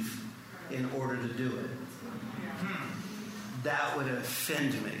leave in order to do it. That would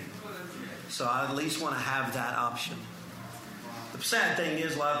offend me. So I at least want to have that option. The sad thing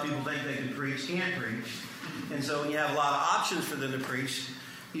is a lot of people think they can preach, can't preach. And so when you have a lot of options for them to preach,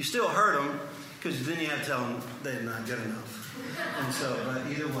 you still hurt them because then you have to tell them they're not good enough. And so, but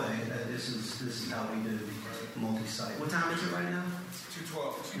either way, this is how we do multi-site. What time is it right now?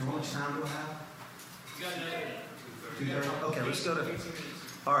 2:12. And how much time do I have? You got another. 2:30? Okay, let's go to.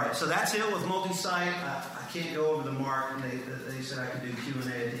 All right, so that's it with multi-site. I can't go over the mark. They said I could do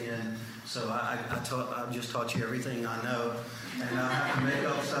Q&A at the end. So I just taught you everything I know, and I have to make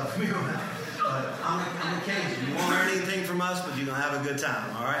up stuff. But I'm occasional. You won't learn anything from us, but you're going to have a good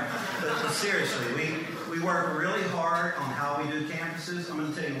time, all right? But seriously, we work really hard on how we do campuses. I'm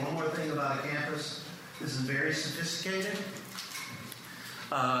going to tell you one more thing about a campus. This is very sophisticated.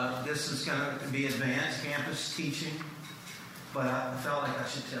 This is going to be advanced campus teaching, but I felt like I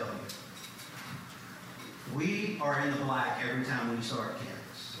should tell you. We are in the black every time we start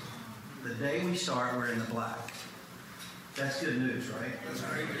campus. The day we start, we're in the black. That's good news, right? That's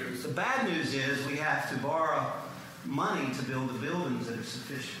great news. The bad news is we have to borrow money to build the buildings that are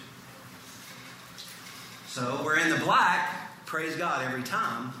sufficient. So we're in the black, praise God, every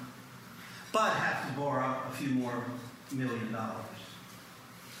time, but have to borrow a few more $1 million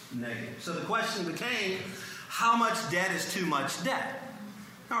negative. So the question became, how much debt is too much debt?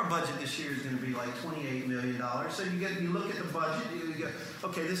 Our budget this year is going to be like $28 million. So you look at the budget, you go,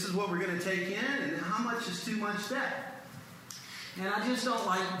 okay, this is what we're going to take in, and how much is too much debt? And I just don't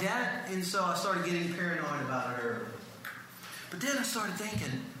like debt, and so I started getting paranoid about it early. But then I started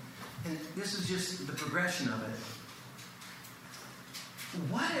thinking, and this is just the progression of it.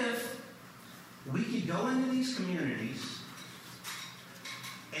 What if we could go into these communities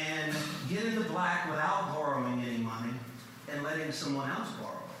and get in the black without borrowing any money and letting someone else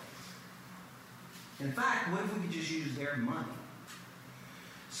borrow? In fact, what if we could just use their money?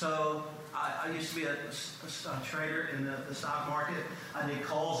 So I used to be a trader in the stock market. I did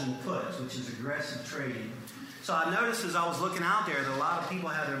calls and puts, which is aggressive trading. So I noticed as I was looking out there that a lot of people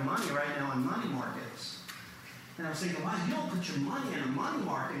have their money right now in money markets. And I was thinking, why you don't put your money in a money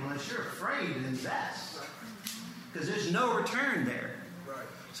market unless you're afraid to invest? Because there's no return there. Right.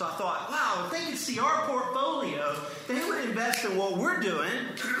 So I thought, wow, if they could see our portfolio, they would invest in what we're doing.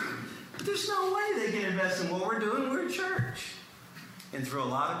 But there's no way they can invest in what we're doing. We're a church. And through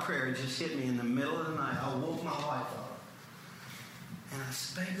a lot of prayer, it just hit me in the middle of the night. I woke my wife up. And I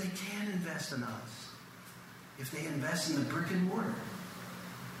said, babe, they can invest in us. If they invest in the brick and mortar.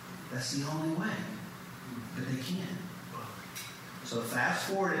 That's the only way. But they can. So fast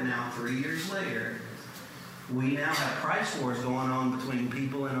forward it now, 3 years later, we now have price wars going on between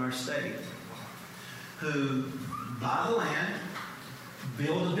people in our state who buy the land,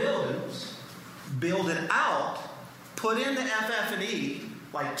 build the buildings, build it out, put in the FF&E,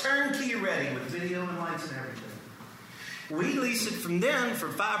 like turnkey ready with video and lights and everything. We lease it from them for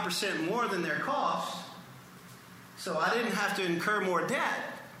 5% more than their cost, so I didn't have to incur more debt.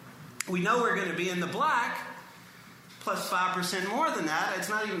 We know we're going to be in the black, plus 5% more than that. It's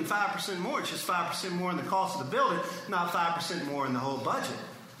not even 5% more. It's just 5% more in the cost of the building, not 5% more in the whole budget.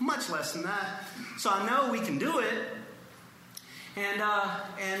 Much less than that. So I know we can do it. And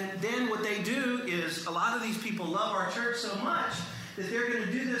then what they do is a lot of these people love our church so much that they're going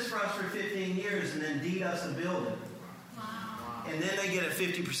to do this for us for 15 years and then deed us the building. Wow. And then they get a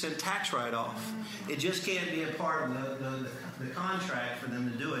 50% tax write-off. It just can't be a part of the contract for them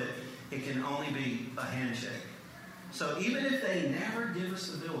to do it. It can only be a handshake. So even if they never give us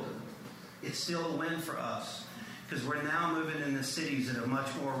the building, it's still a win for us. Because we're now moving into cities at a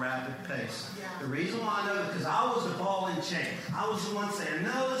much more rapid pace. Yeah. The reason why I know is because I was the ball and chain. I was the one saying,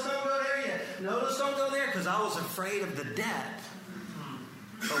 no, let's don't go there yet. No, let's don't go there, because I was afraid of the debt.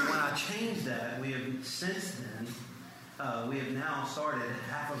 But when I changed that, we have since then, we have now started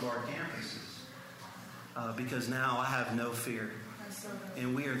half of our campuses. Because now I have no fear.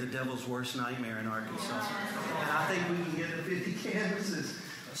 And we are the devil's worst nightmare in Arkansas. And I think we can get to 50 campuses.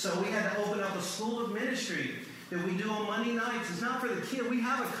 So we had to open up a school of ministry that we do on Monday nights. It's not for the kid. We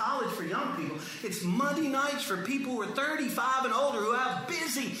have a college for young people. It's Monday nights for people who are 35 and older who have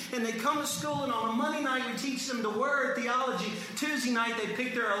busy. And they come to school, and on a Monday night we teach them the Word, theology. Tuesday night they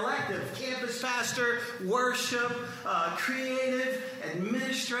pick their elective. Campus pastor, worship, creative,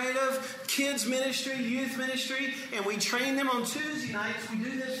 administrative, kids ministry, youth ministry. And we train them on Tuesday nights. We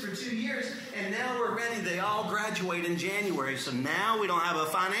do this for 2 years. And now we're ready. They all graduate in January. So now we don't have a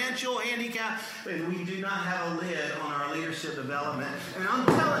financial handicap. And we do not have a lid on our leadership development. And I'm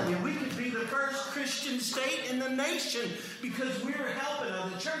telling you, we could be the first Christian state in the nation because we're helping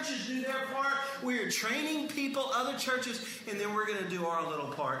other churches do their part. We're training people, other churches, and then we're going to do our little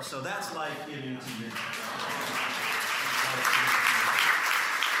part. So that's life-giving to me.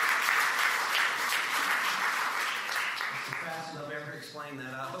 That's the fastest I've ever explained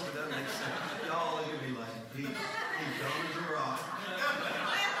that. I hope it doesn't make sense. Y'all look at me like, he's dumb as a rock.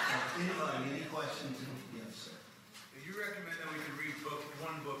 Anybody, any questions? You recommend that we could read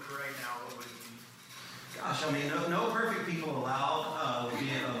one book right now? What would it be? Gosh, I mean, no Perfect People Allowed would be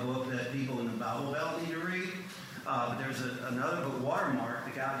a book that people in the Bible Belt need to read. But there's another book, Watermark.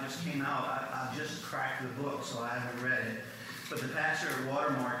 The guy just came out. I just cracked the book, so I haven't read it. But the pastor at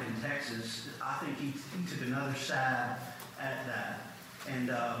Watermark in Texas, I think he took another stab at that. And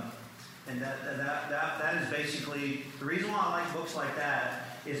that is basically the reason why I like books like that.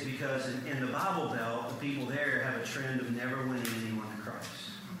 Is because in the Bible Belt, the people there have a trend of never winning anyone to Christ.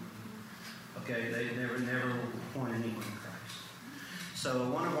 Okay, they never point anyone to Christ.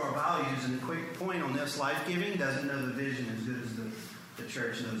 So one of our values, and a quick point on this, life-giving doesn't know the vision as good as the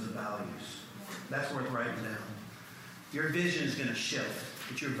church knows the values. That's worth writing down. Your vision is going to shift,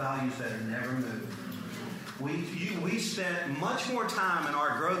 but your values better never move. We spent much more time in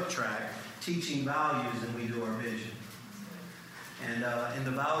our growth track teaching values than we do our vision. And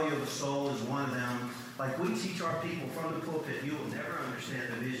the value of the soul is one of them. Like we teach our people from the pulpit, you will never understand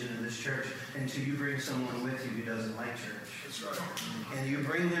the vision of this church until you bring someone with you who doesn't like church. That's right. And you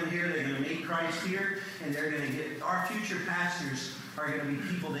bring them here, they're going to meet Christ here, and they're going to get, our future pastors are going to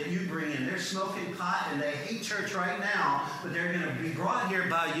be people that you bring in. They're smoking pot and they hate church right now, but they're going to be brought here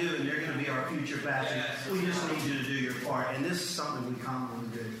by you and they're going to be our future pastors. Yes. We just need you to do your part. And this is something we commonly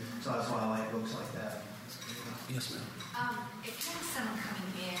do. So that's why I like books like that. Yes, ma'am. If you have someone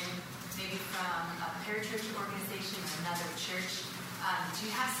coming in, maybe from a parachurch organization or another church, do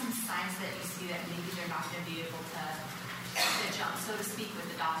you have some signs that you see that maybe they're not going to be able to jump, so to speak,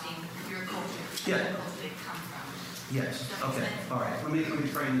 with adopting your culture, the culture they come from? Yes. Does that make Okay. sense? All right. Let me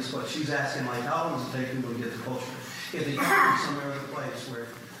frame this question. She's asking, like, how long does it take people to get the culture? If they come from some other place where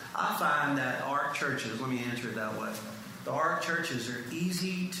I find that ARC churches, let me answer it that way. The ARC churches are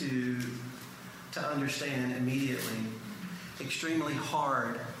easy to understand immediately, extremely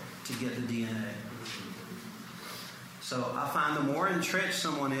hard to get the DNA. So I find the more entrenched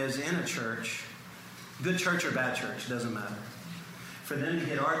someone is in a church, good church or bad church, doesn't matter. For them to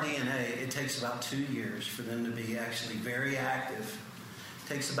get our DNA, it takes about 2 years for them to be actually very active. It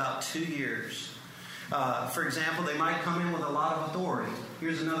takes about 2 years. For example, they might come in with a lot of authority.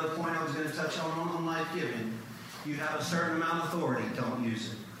 Here's another point I was going to touch on life giving. You have a certain amount of authority, don't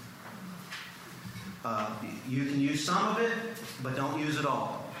use it. You can use some of it, but don't use it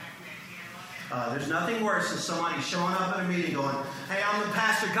all. There's nothing worse than somebody showing up at a meeting going, hey, I'm the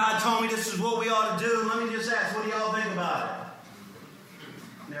pastor. God told me this is what we ought to do. Let me just ask, what do y'all think about it?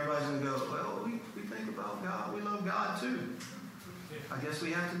 And everybody's going to go, well, we think about God. We love God too. I guess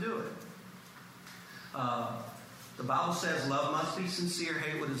we have to do it. The Bible says love must be sincere,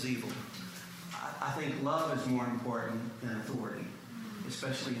 hate what is evil. I think love is more important than authority,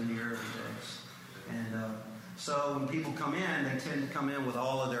 especially in the early days. And so when people come in, they tend to come in with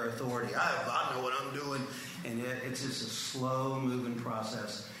all of their authority. I know what I'm doing. And it's just a slow-moving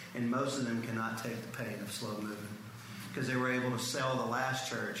process. And most of them cannot take the pain of slow moving, because they were able to sell the last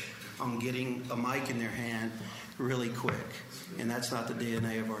church on getting a mic in their hand really quick. And that's not the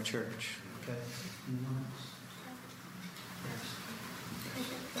DNA of our church. Okay?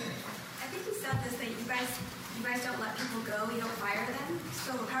 I think you said this, that you guys don't let people go, you don't fire them.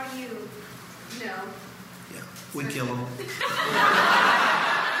 So how do you know? Yeah, we kill them. It's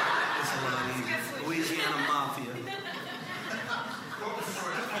a lot easier. Louisiana Mafia.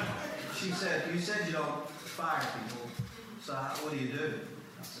 She said, you said you don't fire people, so what do you do?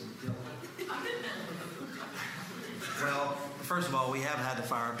 I said, we kill them. Well, first of all, we have had to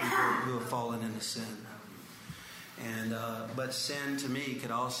fire people who have fallen into sin. And but sin to me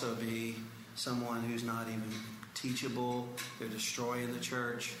could also be someone who's not even teachable. They're destroying the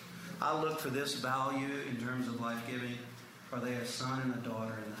church. I look for this value in terms of life-giving. Are they a son and a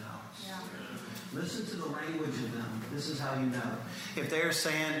daughter in the house? Yeah. Listen to the language of them. This is how you know. If they're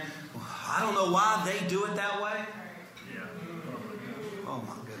saying, well, I don't know why they do it that way. Yeah. Oh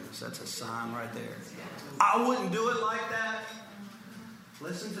my goodness, that's a sign right there. I wouldn't do it like that.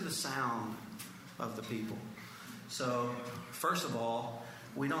 Listen to the sound of the people. So, first of all,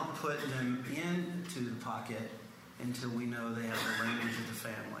 we don't put them into the pocket until we know they have the language of the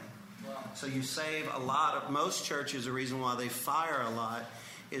family. So you save a lot of, most churches, the reason why they fire a lot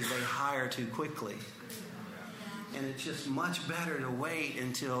is they hire too quickly. And it's just much better to wait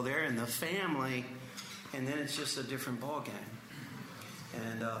until they're in the family, and then it's just a different ballgame.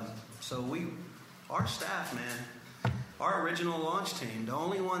 And so our staff, man, our original launch team, the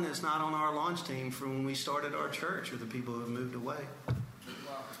only one that's not on our launch team from when we started our church are the people who have moved away.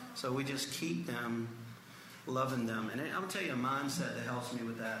 So we just keep them, loving them. And I'm going to tell you a mindset that helps me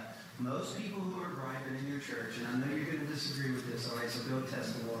with that. Most people who are griping in your church, and I know you're going to disagree with this, all right, so go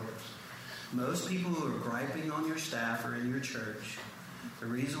test the waters. Most people who are griping on your staff or in your church, the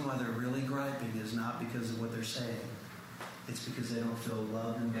reason why they're really griping is not because of what they're saying. It's because they don't feel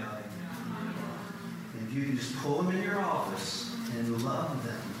loved and valued. And if you can just pull them in your office and love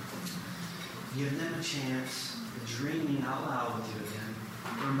them, give them a chance of dreaming out loud with you again,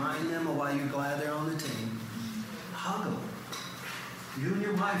 remind them of why you're glad they're on the team, hug them. You and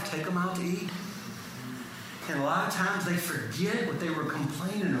your wife take them out to eat. And a lot of times they forget what they were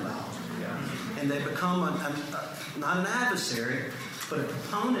complaining about. And they become not an adversary, but a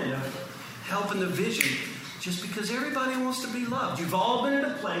proponent of helping the vision, just because everybody wants to be loved. You've all been in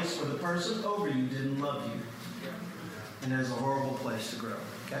a place where the person over you didn't love you. And that's a horrible place to grow.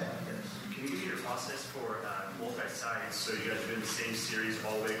 Okay? Yes. Can you give me your process for multi-sites? So you guys are doing the same series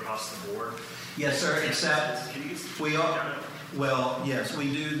all the way across the board? Yes, sir. Except we are. Well, yes, we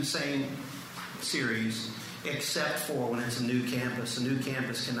do the same series, except for when it's a new campus. A new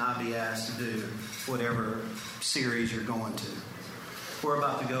campus cannot be asked to do whatever series you're going to. We're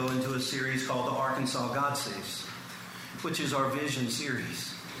about to go into a series called the Arkansas God Sees, which is our vision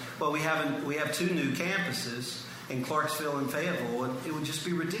series. Well, we have 2 new campuses in Clarksville and Fayetteville. It would just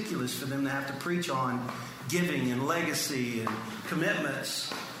be ridiculous for them to have to preach on giving and legacy and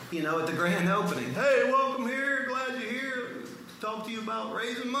commitments, at the grand opening. Hey, welcome here. Glad you're here. Talk to you about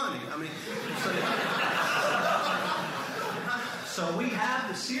raising money. So we have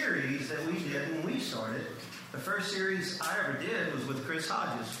the series that we did when we started. The first series I ever did was with Chris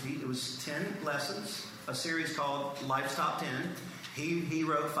Hodges. It was 10 lessons, a series called Life's Top 10. He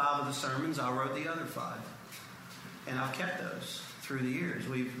wrote 5 of the sermons. I wrote the other 5. and I've kept those through the years.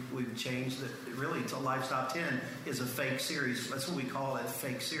 We've changed it really to Lifestyle 10 is a fake series. That's what we call it, a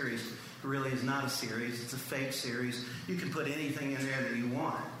fake series. It really is not a series. It's a fake series. You can put anything in there that you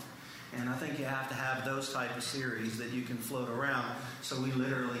want. And I think you have to have those type of series that you can float around. So we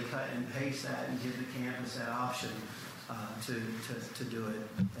literally cut and paste that and give the campus that option to do it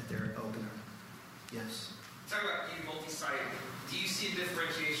at their opener. Yes? Talk about being multi-site. Do you see a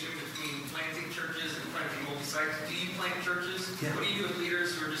differentiation between planting churches and planting multi-sites? Do you plant churches? Yeah. What do you do with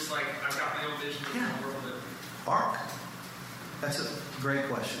leaders who are just like, I've got my own vision of the world? ARC? That's a great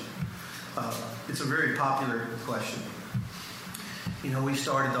question. It's a very popular question. You know, we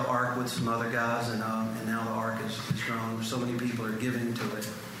started the ARC with some other guys, and now the ARC is grown. So many people are giving to it.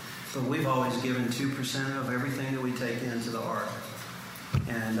 But we've always given 2% of everything that we take into the ARC.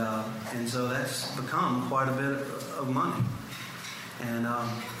 And so that's become quite a bit of money. And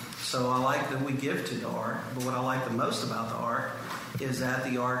so I like that we give to the ARC. But what I like the most about the ARC is that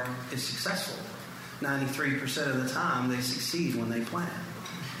the ARC is successful. 93% of the time, they succeed when they plant.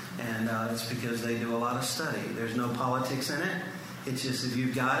 And it's because they do a lot of study. There's no politics in it. It's just if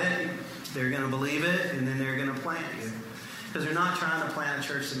you've got it, they're going to believe it, and then they're going to plant you. Because they're not trying to plant a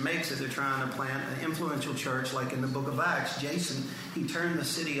church that makes it. They're trying to plant an influential church like in the book of Acts. Jason, he turned the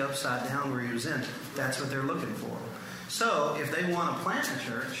city upside down where he was in. That's what they're looking for. So if they want to plant a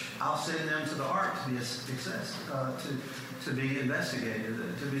church, I'll send them to the ARC to be a success, to be investigated,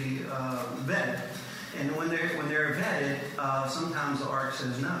 to be vetted. And when they're vetted, sometimes the ARC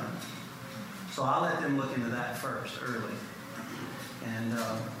says no. So I'll let them look into that first, early.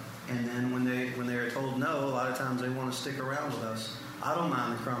 And then when they're told no, a lot of times they want to stick around with us. I don't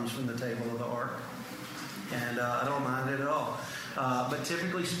mind the crumbs from the table of the ARC, and I don't mind it at all. But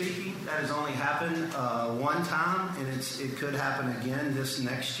typically speaking, that has only happened one time, and it could happen again this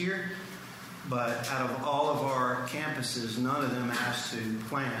next year. But out of all of our campuses, none of them asked to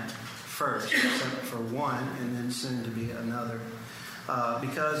plant first, except for one, and then soon to be another.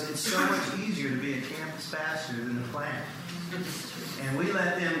 Because it's so much easier to be a campus pastor than to plant. And we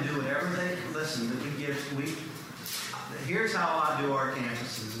let them do whatever they listen. That we give. Here's how I do our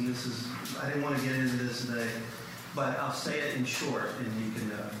campuses, and this is. I didn't want to get into this today, but I'll say it in short, and you can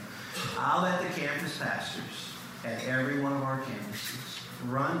know. I'll let the campus pastors at every one of our campuses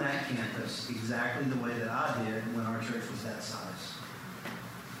run that campus exactly the way that I did when our church was that size.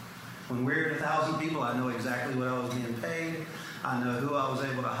 When we're at 1,000 people, I know exactly what I was being paid. I know who I was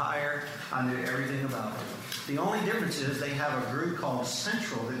able to hire. I knew everything about them. The only difference is they have a group called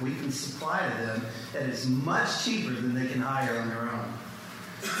Central that we can supply to them that is much cheaper than they can hire on their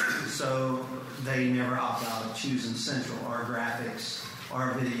own. So they never opt out of choosing Central. Our graphics,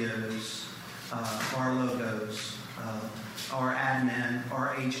 our videos, our logos, our admin,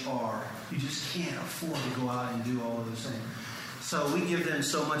 our HR. You just can't afford to go out and do all of those things. So we give them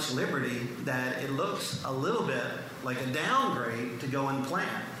so much liberty that it looks a little bit like a downgrade to go and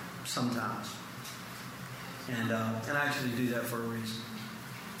plant sometimes. And I actually do that for a reason.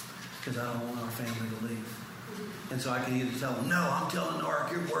 Because I don't want our family to leave. And so I can either tell them, no, I'm telling the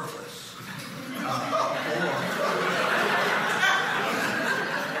ARC, you're worthless.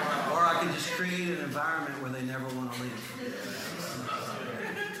 Or I can just create an environment where they never want to leave.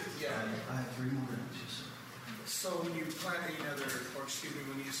 I have 3 more minutes. So when you plant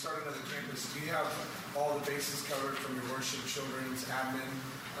when you start another campus, do you have all the bases covered from your worship, children's, admin?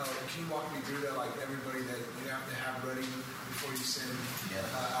 Can you walk me through that, like everybody that you have to have ready before you send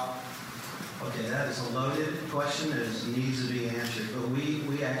out? Okay, that is a loaded question that needs to be answered. But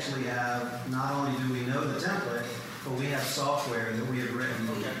we actually have, not only do we know the template, but we have software that we have written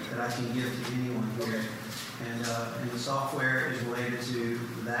that I can give to anyone here. And the software is related to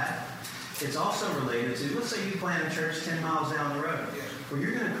that. It's also related to, let's say you plant a church 10 miles down the road. Well,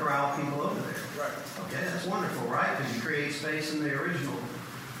 you're going to corral people over there. Right. Okay, that's wonderful, right? Because you create space in the original.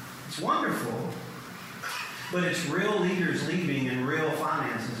 It's wonderful, but it's real leaders leaving and real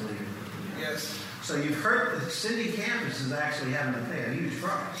finances leaving. Yes. So you've heard the city campus is actually having to pay a huge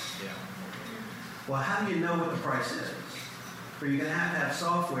price. Yeah. Well, how do you know what the price is? Well, you're going to have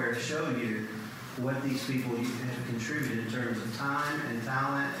software to show you what these people have contributed in terms of time and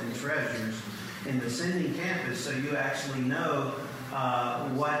talent and treasures in the sending campus, so you actually know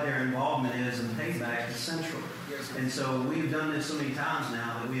what their involvement is and payback to Central. Yes. And so we've done this so many times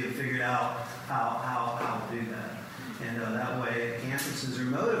now that we have figured out how to do that. And that way campuses are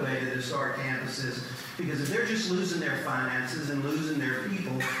motivated to start campuses, because if they're just losing their finances and losing their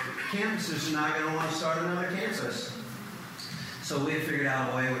people, campuses are not going to want to start another campus. So we have figured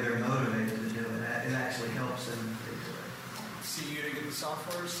out a way where they're motivated to do it. It actually helps them. see you to get the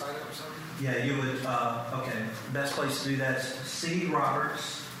software, sign up or something? Yeah, you would, okay. Best place to do that is C.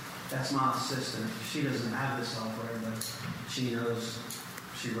 Roberts. That's my assistant. She doesn't have this software, but she knows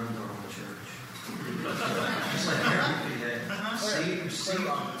she runs our whole church. Just like Claire. C.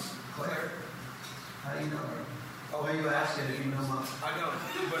 Roberts. Claire. How do you know her? Oh, are you asking if you know my... I don't,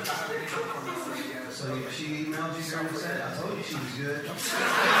 but I haven't emailed from her yet. So she emailed you and said, I told you she was good.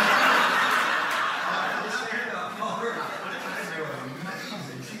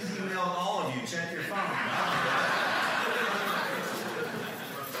 She's emailed all of you. Check your phone.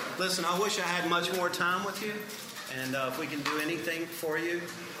 Listen, I wish I had much more time with you. And if we can do anything for you,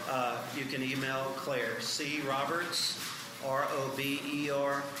 you can email Claire. C. Roberts, Roberts,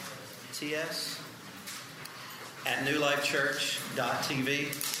 at newlifechurch.tv.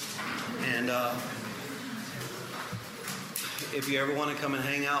 And if you ever want to come and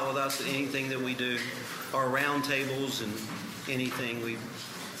hang out with us, anything that we do, our round tables and anything, we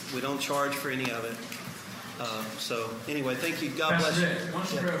don't charge for any of it. So anyway, thank you. God bless you. Pastor Rick, why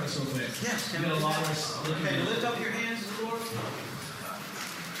don't you pray with us real quick? Yes. You got a lot of us looking Okay, at lift up your hands to the Lord.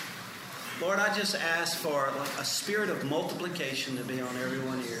 Lord, I just ask for a spirit of multiplication to be on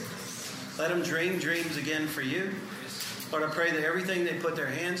everyone here. Let them dream dreams again for you. Lord, I pray that everything they put their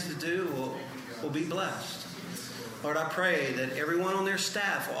hands to do will be blessed. Lord, I pray that everyone on their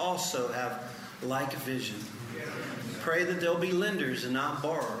staff will also have like vision. Pray that they'll be lenders and not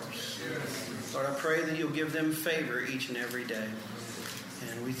borrowers. Lord, I pray that you'll give them favor each and every day.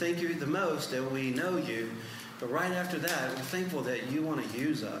 And we thank you the most that we know you. But right after that, we're thankful that you want to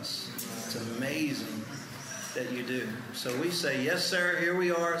use us. It's amazing that you do. So we say, yes, sir, here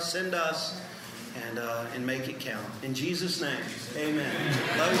we are. Send us and make it count. In Jesus' name, amen.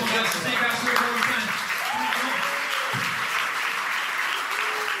 Love you.